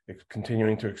and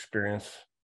continuing to experience.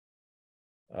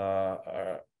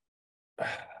 I'm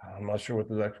not sure what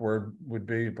the next word would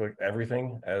be, but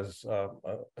everything as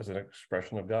an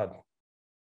expression of God.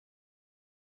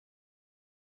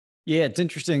 Yeah, it's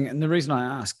interesting. And the reason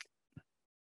I ask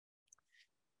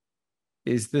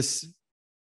is this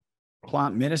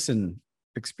plant medicine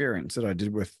experience that I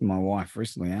did with my wife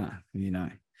recently, Anna, Yeah.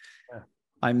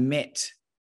 I met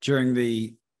during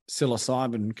the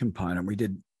psilocybin component. We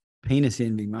did penis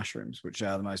envy mushrooms, which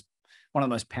are one of the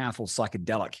most powerful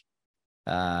psychedelic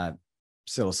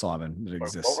psilocybin that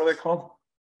exists. What were they called?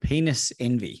 Penis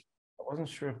envy. I wasn't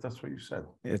sure if that's what you said.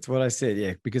 It's what I said,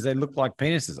 yeah, because they look like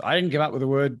penises. I didn't come up with the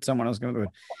word; someone else came up with the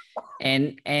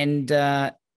word. And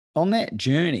on that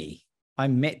journey, I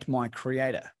met my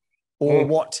creator, or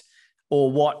what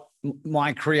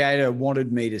my creator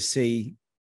wanted me to see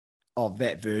of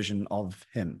that version of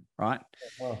him, right?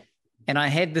 Wow. And I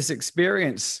had this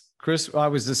experience, Chris.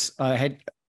 I had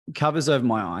covers over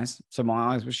my eyes, so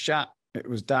my eyes were shut. It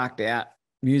was darked out.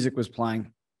 Music was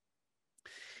playing.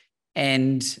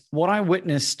 And what I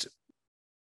witnessed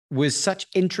was such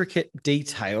intricate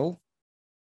detail.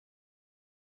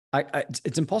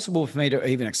 It's impossible for me to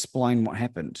even explain what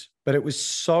happened, but it was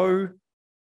so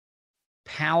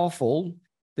powerful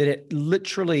that it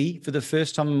literally, for the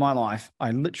first time in my life,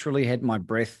 I literally had my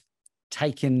breath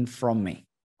taken from me.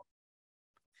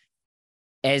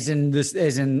 As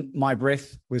in my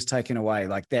breath was taken away,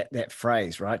 like that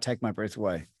phrase, right? Take my breath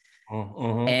away.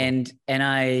 Mm-hmm. And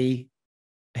I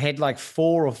had like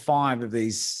 4 or 5 of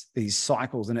these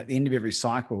cycles. And at the end of every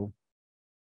cycle,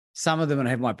 some of them I'd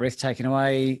have my breath taken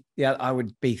away. Yeah, I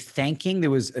would be thanking. There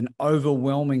was an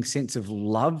overwhelming sense of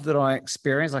love that I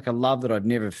experienced, like a love that I'd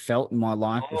never felt in my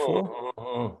life before.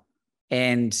 Mm-hmm.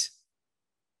 And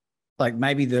like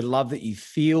maybe the love that you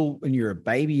feel when you're a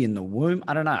baby in the womb.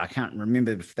 I don't know. I can't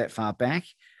remember that far back.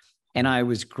 And I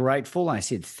was grateful. I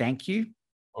said, thank you.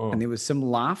 And there was some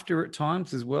laughter at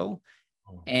times as well.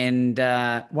 And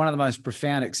one of the most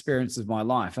profound experiences of my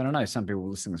life, and I know some people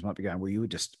listening to this might be going, well, you were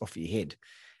just off your head.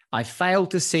 I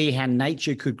failed to see how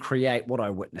nature could create what I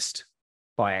witnessed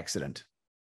by accident.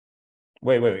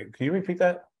 Wait. Can you repeat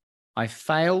that? I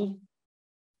failed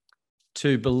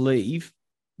to believe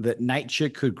that nature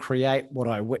could create what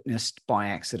I witnessed by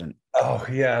accident. Oh,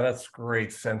 yeah, that's a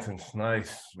great sentence.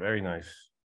 Nice. Very nice.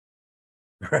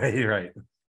 Right.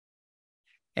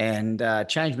 And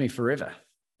changed me forever.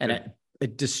 And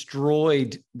it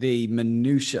destroyed the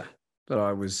minutia that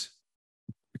I was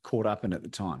caught up in at the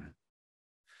time.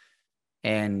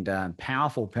 And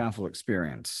powerful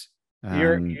experience.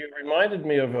 You reminded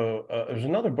me of there's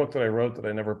another book that I wrote that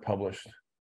I never published.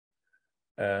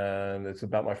 And it's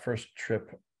about my first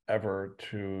trip ever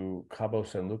to Cabo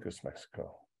San Lucas,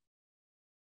 Mexico.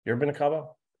 You ever been to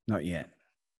Cabo? Not yet.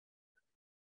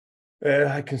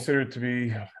 I consider it to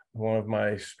be one of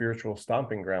my spiritual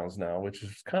stomping grounds now, which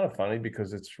is kind of funny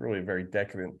because it's really a very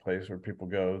decadent place where people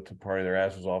go to party their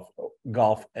asses off,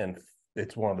 golf, and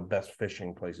it's one of the best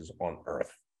fishing places on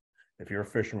earth. If you're a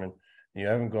fisherman and you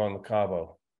haven't gone to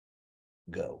Cabo,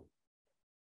 go.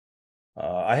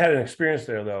 I had an experience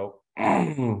there, though,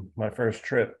 my first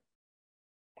trip.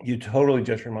 You totally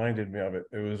just reminded me of it.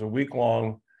 It was a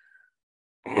week-long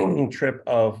trip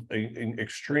of an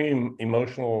extreme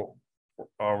emotional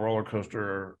roller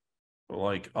coaster,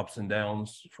 like ups and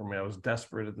downs for me. I was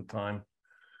desperate at the time.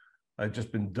 I'd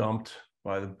just been dumped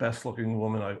by the best looking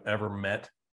woman I've ever met.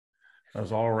 I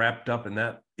was all wrapped up in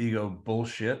that ego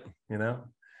bullshit,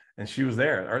 and and she was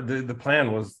there. The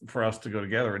plan was for us to go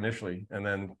together initially, and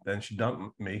then she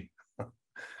dumped me,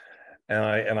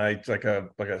 and I like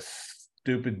a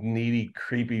stupid, needy,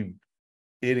 creepy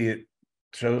idiot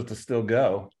chose to still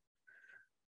go,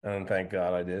 and thank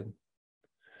God I did,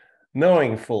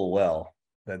 knowing full well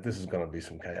that this is going to be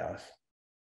some chaos.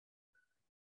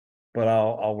 But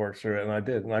I'll work through it, and I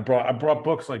did. And I brought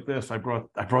books like this. I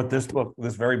brought this book,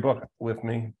 this very book, with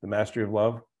me, The Mastery of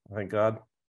Love. Thank God.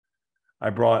 I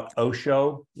brought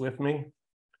Osho with me.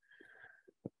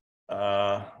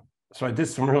 So I did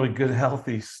some really good,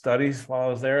 healthy studies while I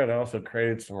was there, and I also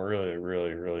created some really,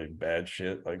 really, really bad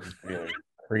shit, like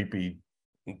creepy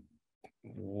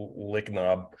lick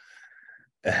knob,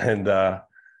 and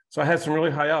so I had some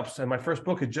really high ups, and my first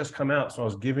book had just come out, so I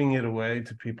was giving it away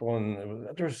to people, and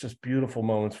there was just beautiful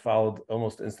moments followed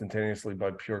almost instantaneously by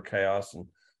pure chaos and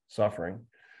suffering,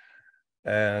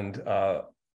 and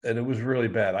it was really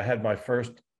bad. I had my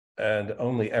first and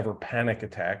only ever panic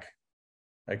attack.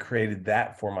 I created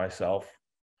that for myself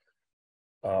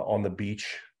on the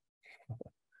beach.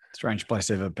 Strange place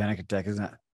to have a panic attack, isn't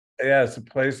it? Yeah, it's a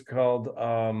place called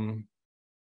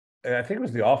I think it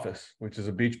was The Office, which is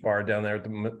a beach bar down there at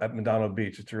Medano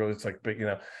Beach. It's like big,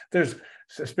 there's,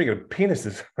 speaking of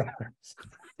penises,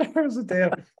 there was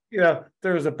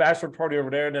there was a bachelor party over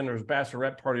there, and then there was a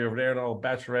bachelorette party over there, and all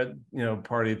bachelorette,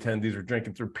 party attendees were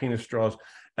drinking through penis straws.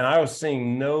 And I was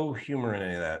seeing no humor in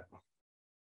any of that.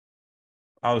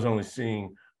 I was only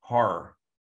seeing horror.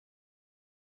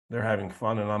 They're having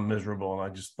fun and I'm miserable. And I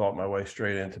just thought my way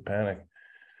straight into panic,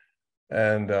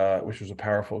 and which was a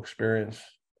powerful experience.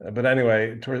 But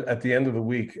anyway, at the end of the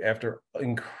week, after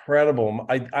incredible,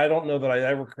 I don't know that I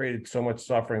ever created so much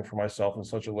suffering for myself in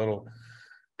such a little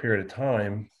period of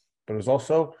time, but it was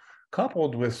also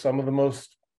coupled with some of the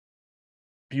most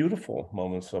beautiful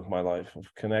moments of my life, of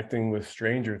connecting with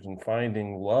strangers and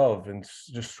finding love and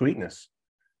just sweetness,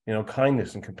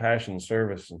 kindness and compassion, and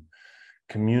service and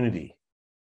community.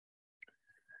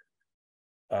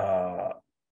 I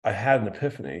had an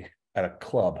epiphany at a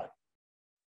club.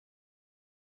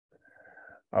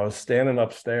 I was standing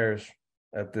upstairs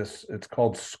at this, it's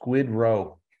called Squid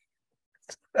Row.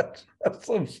 That's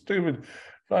some stupid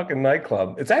fucking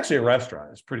nightclub. It's actually a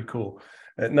restaurant. It's pretty cool.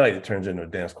 At night, it turns into a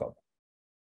dance club.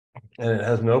 And it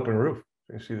has an open roof.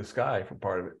 You can see the sky for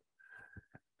part of it.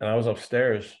 And I was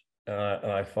upstairs, and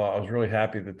I thought, I was really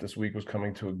happy that this week was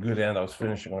coming to a good end. I was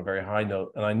finishing on a very high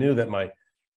note. And I knew that my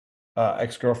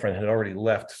ex-girlfriend had already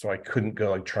left, so I couldn't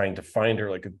go like trying to find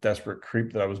her like a desperate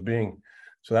creep that I was being.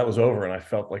 So that was over, and I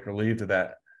felt like relieved of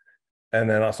that. And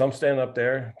then so I'm standing up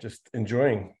there just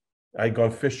enjoying. I'd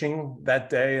gone fishing that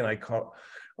day, and I caught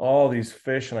all these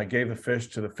fish, and I gave the fish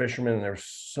to the fishermen, and they were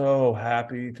so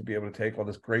happy to be able to take all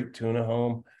this great tuna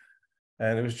home.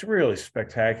 And it was really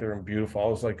spectacular and beautiful. I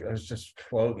was just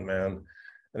floating, man.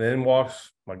 And then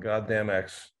walks my goddamn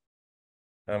ex.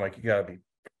 And I'm like, you gotta be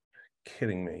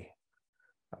kidding me.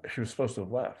 She was supposed to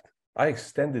have left. I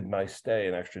extended my stay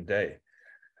an extra day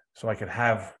so I could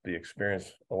have the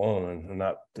experience alone and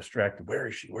not distracted. Where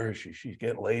is she? Where is she? She's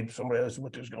getting laid. Somebody else,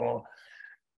 what is going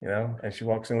on? And she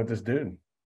walks in with this dude,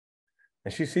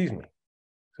 and she sees me.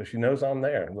 So she knows I'm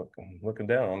there, looking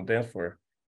down on the dance floor.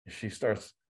 And she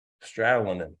starts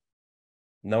straddling him,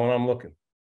 knowing I'm looking.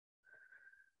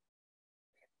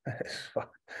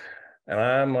 And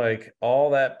I'm like,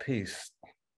 all that peace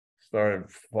started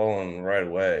falling right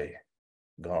away,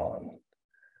 gone,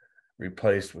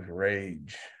 replaced with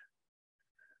rage.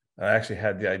 I actually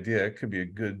had the idea it could be a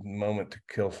good moment to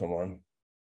kill someone.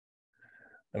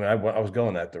 I mean, I was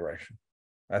going that direction.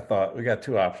 I thought, we got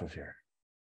two options here.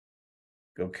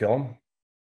 Go kill him,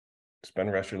 spend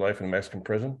the rest of your life in a Mexican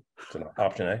prison. It's an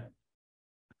option A.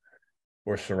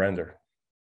 Or surrender.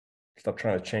 Stop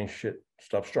trying to change shit.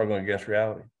 Stop struggling against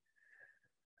reality.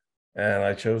 And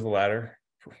I chose the latter.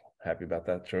 Happy about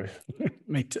that choice.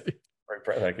 Me too.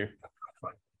 Thank you.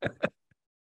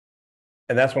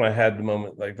 And that's when I had the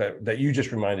moment like that you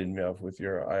just reminded me of with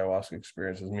your ayahuasca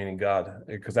experiences, meaning God,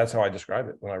 because that's how I describe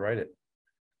it when I write it.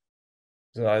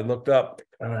 So I looked up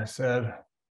and I said,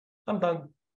 I'm done.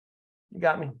 You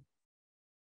got me.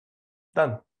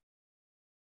 Done.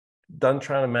 Done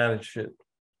trying to manage shit.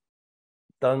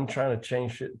 Done trying to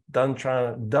change shit. Done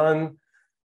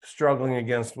struggling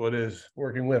against what is,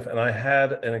 working with. And I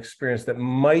had an experience that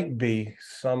might be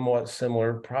somewhat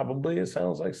similar. Probably it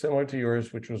sounds like similar to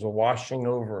yours, which was a washing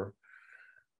over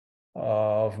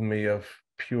of me of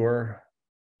pure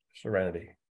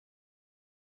serenity,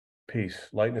 peace,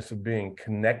 lightness of being,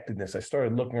 connectedness. I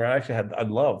started looking around. Actually,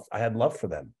 I had love for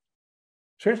them.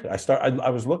 Seriously, I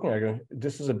was looking, I go,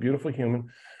 this is a beautiful human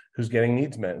who's getting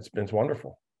needs met. It's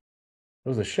wonderful. It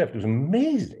was a shift. It was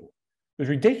amazing. It was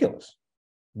ridiculously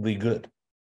good.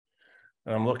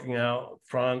 And I'm looking out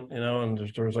front, and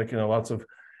there was like, lots of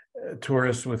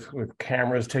tourists with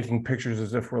cameras taking pictures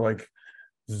as if we're like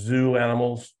zoo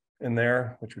animals in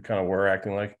there, which we kind of were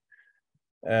acting like.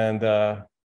 And I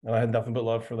had nothing but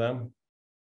love for them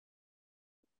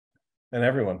and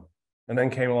everyone. And then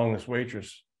came along this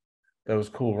waitress that was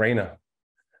cool, Raina,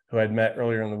 who I'd met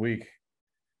earlier in the week.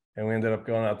 And we ended up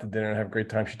going out to dinner and have a great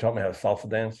time. She taught me how to salsa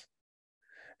dance.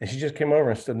 And she just came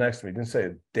over and stood next to me, didn't say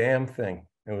a damn thing.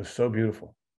 It was so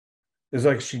beautiful. It was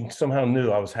like she somehow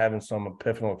knew I was having some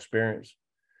epiphanal experience.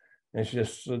 And she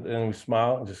just stood and we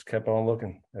smiled and just kept on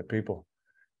looking at people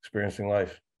experiencing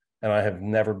life. And I have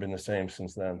never been the same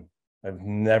since then. I've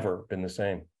never been the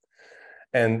same.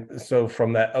 And so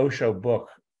from that Osho book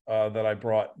that I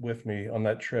brought with me on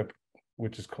that trip,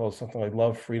 which is called something like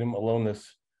Love, Freedom,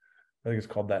 Aloneness, I think it's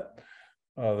called that.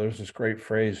 There's this great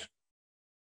phrase,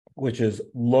 which is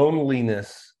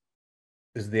loneliness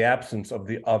is the absence of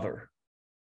the other.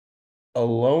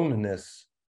 Aloneness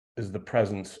is the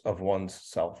presence of one's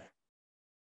self.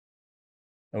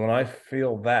 And when I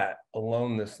feel that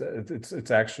aloneness,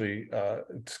 it's actually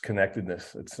it's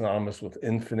connectedness. It's synonymous with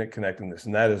infinite connectedness,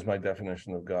 and that is my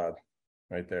definition of God,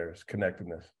 right there. Is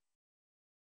connectedness.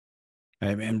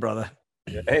 Amen, brother.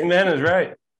 Yeah, amen is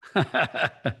right.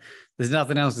 There's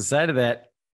nothing else to say to that.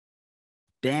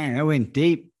 Damn, that went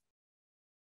deep.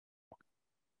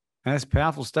 That's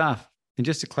powerful stuff. And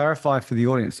just to clarify for the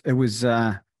audience, it was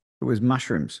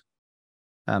mushrooms,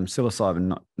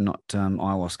 psilocybin, not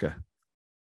ayahuasca.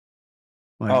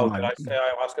 Did I say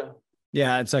ayahuasca?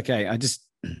 Yeah, it's okay. I just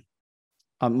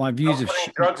my views of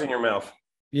drugs in your mouth.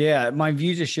 Yeah, my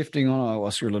views are shifting on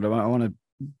ayahuasca a little.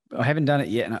 I haven't done it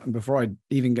yet, and before I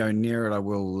even go near it, I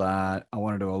will. I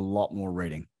want to do a lot more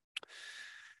reading.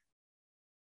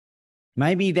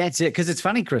 Maybe that's it, because it's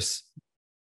funny, Chris.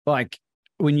 Like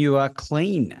when you are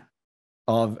clean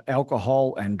of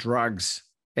alcohol and drugs,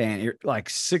 and you're like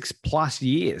 6+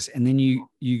 years, and then you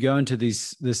go into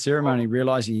this ceremony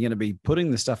realizing you're going to be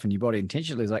putting the stuff in your body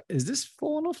intentionally. It's like, is this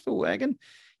falling off the wagon?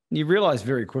 And you realize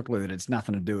very quickly that it's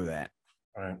nothing to do with that.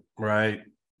 Right.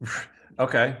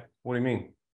 Okay. What do you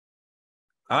mean?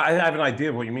 I have an idea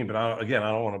of what you mean, but I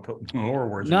don't want to put more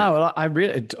words. No,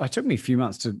 it took me a few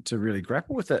months to really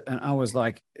grapple with it. And I was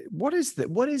like, what is that?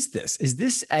 What is this? Is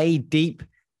this a deep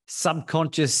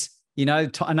subconscious,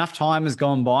 enough time has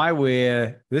gone by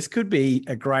where this could be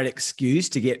a great excuse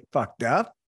to get fucked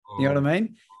up. You know what I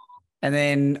mean?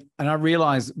 And I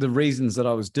realized the reasons that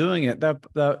I was doing it,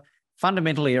 they're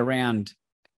fundamentally around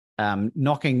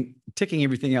ticking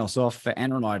everything else off for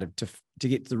Anna and I to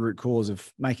get to the root cause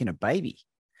of making a baby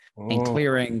and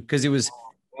clearing, because it was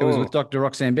with Dr.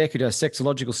 Roxanne Beck, who does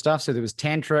sexological stuff. So there was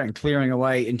tantra and clearing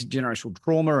away intergenerational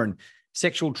trauma and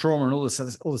sexual trauma and all this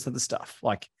other stuff.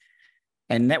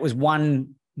 And that was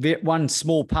one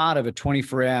small part of a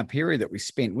 24-hour period that we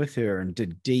spent with her and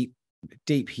did deep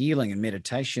healing and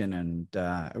meditation. And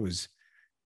it was,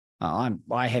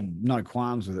 I had no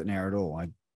qualms with it now at all.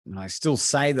 I still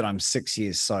say that I'm 6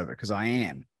 years sober, because I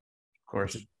am. Of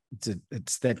course.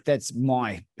 That's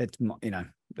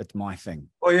my thing.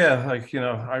 Well, yeah,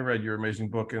 I read your amazing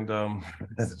book, and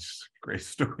it's just great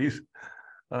stories.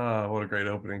 What a great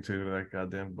opening to that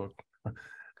goddamn book.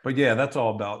 But yeah, that's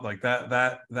all about like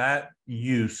that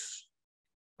use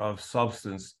of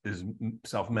substance is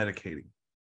self-medicating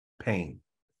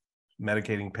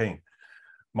medicating pain.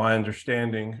 My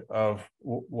understanding of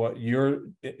what you're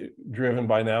driven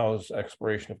by now is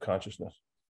exploration of consciousness.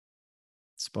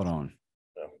 Spot on.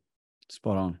 Yeah.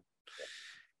 Spot on.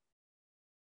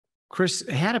 Chris,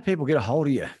 how do people get a hold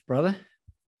of you, brother?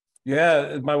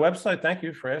 Yeah, my website, thank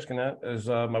you for asking that, is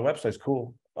my website's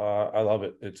cool. I love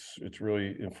it. It's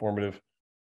really informative.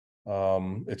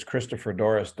 It's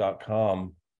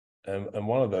ChristopherDorris.com. And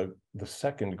one of the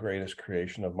second greatest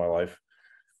creation of my life,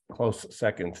 close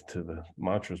second to the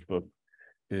mantras book,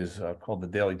 is called The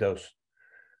Daily Dose.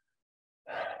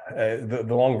 The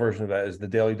long version of that is The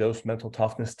Daily Dose: Mental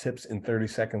Toughness Tips in 30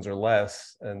 Seconds or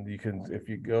Less. And you can, if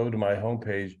you go to my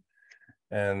homepage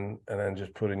and then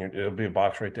just put in it'll be a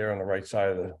box right there on the right side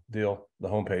of the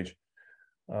homepage,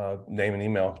 name and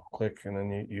email, click, and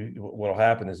then what'll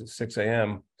happen is at 6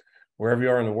 a.m., wherever you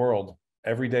are in the world,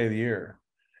 every day of the year,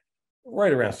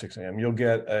 right around 6 a.m., you'll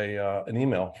get an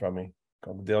email from me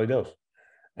called The Daily Dose.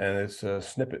 And it's a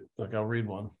snippet. Look, I'll read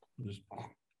one.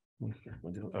 Here.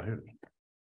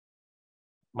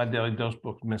 My Daily Dose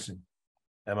book missing.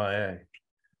 MIA.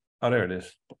 Oh, there it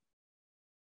is.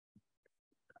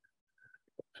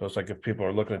 So it's like, if people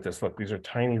are looking at this, look, these are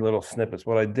tiny little snippets.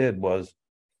 What I did was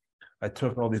I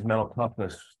took all these mental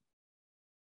toughness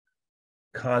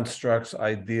constructs,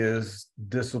 ideas,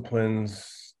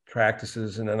 disciplines,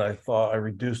 practices. And then I thought I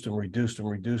reduced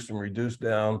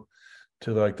down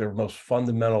to like their most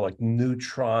fundamental, like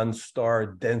neutron star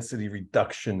density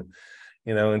reduction,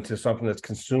 into something that's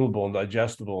consumable and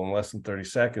digestible in less than 30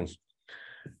 seconds.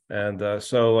 And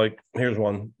so like, here's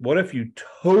one. What if you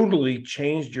totally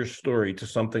changed your story to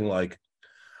something like,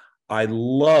 I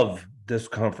love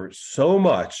discomfort so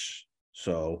much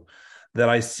so that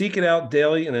I seek it out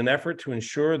daily in an effort to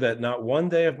ensure that not one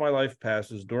day of my life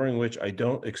passes during which I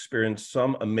don't experience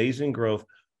some amazing growth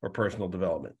or personal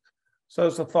development. So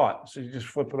it's a thought. So you just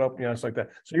flip it up, it's like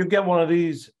that. So you get one of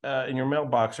these in your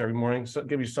mailbox every morning, so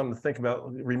give you something to think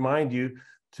about, remind you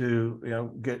to,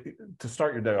 get to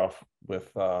start your day off with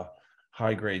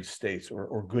high grade states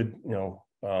or good,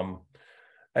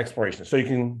 exploration. So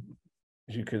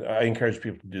I encourage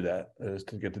people to do that, is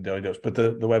to get the daily dose. But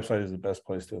the website is the best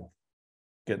place to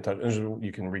get in touch.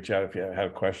 You can reach out if you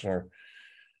have a question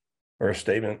or a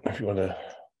statement, if you want to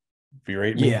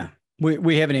berate me. Yeah,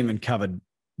 we haven't even covered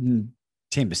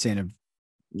 10% of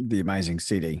the amazing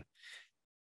CD.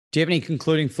 Do you have any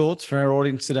concluding thoughts for our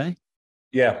audience today?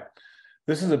 Yeah,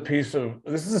 this is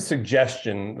a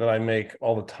suggestion that I make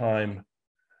all the time.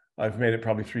 I've made it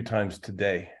probably 3 times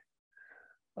today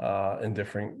in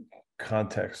different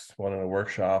contexts, one in a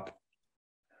workshop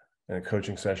and a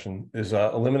coaching session, is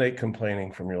eliminate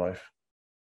complaining from your life.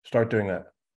 Start doing that.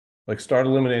 Like, start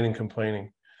eliminating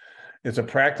complaining. It's a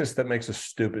practice that makes us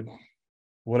stupid.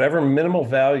 Whatever minimal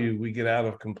value we get out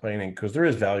of complaining, because there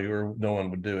is value or no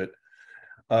one would do it,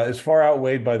 is far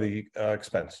outweighed by the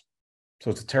expense.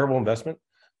 So it's a terrible investment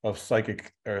of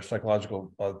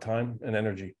psychological time and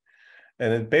energy.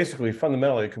 And it basically,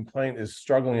 fundamentally, a complaint is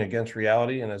struggling against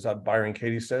reality. And as Byron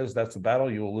Katie says, that's a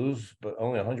battle you will lose, but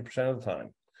only 100% of the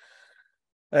time.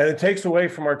 And it takes away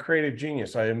from our creative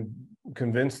genius. I am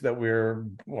convinced that we're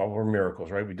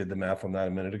miracles, right? We did the math on that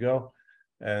a minute ago,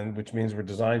 and which means we're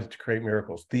designed to create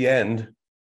miracles. The end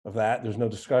of that, there's no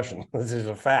discussion. This is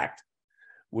a fact.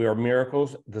 We are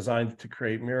miracles designed to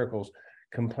create miracles.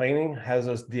 Complaining has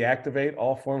us deactivate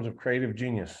all forms of creative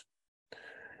genius.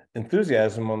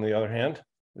 Enthusiasm, on the other hand,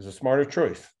 is a smarter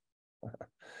choice.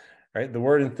 Right? The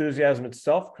word enthusiasm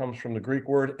itself comes from the Greek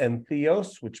word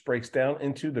entheos, which breaks down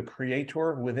into the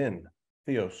creator within.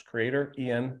 Theos, creator,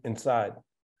 en, inside.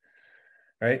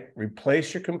 Right?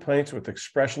 Replace your complaints with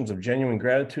expressions of genuine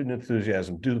gratitude and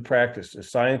enthusiasm. Do the practice. If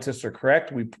scientists are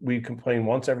correct, we complain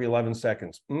once every 11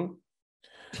 seconds.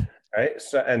 Right?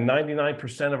 So, and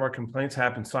 99% of our complaints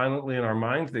happen silently in our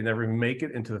minds. They never even make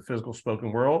it into the physical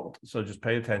spoken world. So just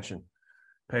pay attention.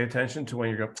 Pay attention to when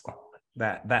you're going,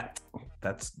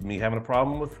 that's me having a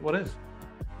problem with what is.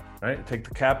 Right? Take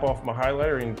the cap off my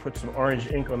highlighter and put some orange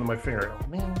ink on my finger. Oh,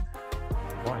 man,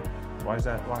 why? Why is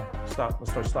that? Why? Stop.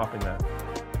 Let's start stopping that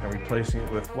and replacing it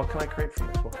with, what can I create from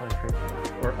this? What can I create from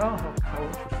this? Or, how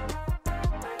interesting.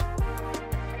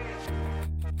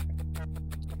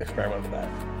 Experiment with that.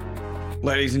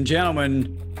 Ladies and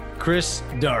gentlemen, Chris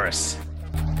Dorris.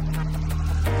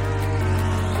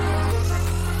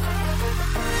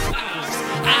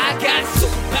 I got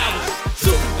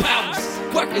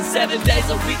superpowers, working 7 days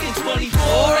a week and 24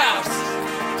 hours.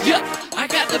 Yup, I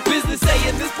got the business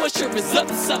saying this boy sure is up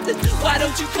to something. Why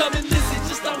don't you come and listen?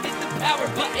 Just don't hit the power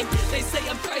button. They say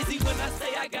I'm crazy when I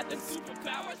say I got them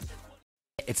superpowers.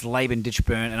 It's Laban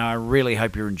Ditchburn, and I really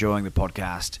hope you're enjoying the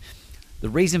podcast. The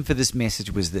reason for this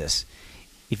message was this.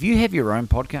 If you have your own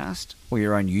podcast or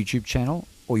your own YouTube channel,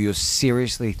 or you're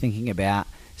seriously thinking about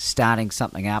starting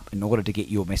something up in order to get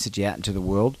your message out into the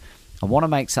world, I want to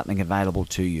make something available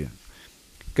to you.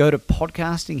 Go to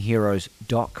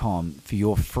podcastingheroes.com for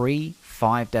your free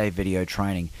 5-day video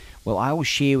training, where I will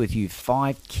share with you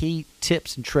 5 key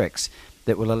tips and tricks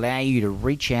that will allow you to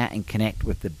reach out and connect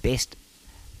with the best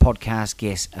podcast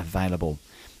guests available.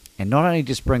 And not only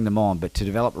just bring them on, but to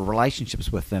develop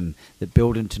relationships with them that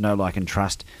build into know, like, and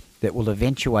trust that will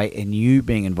eventuate in you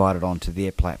being invited onto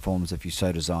their platforms if you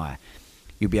so desire.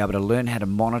 You'll be able to learn how to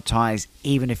monetize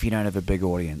even if you don't have a big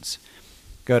audience.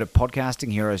 Go to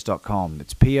podcastingheroes.com.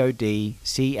 It's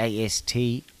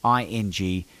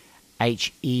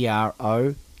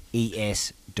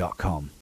podcastingheroes.com.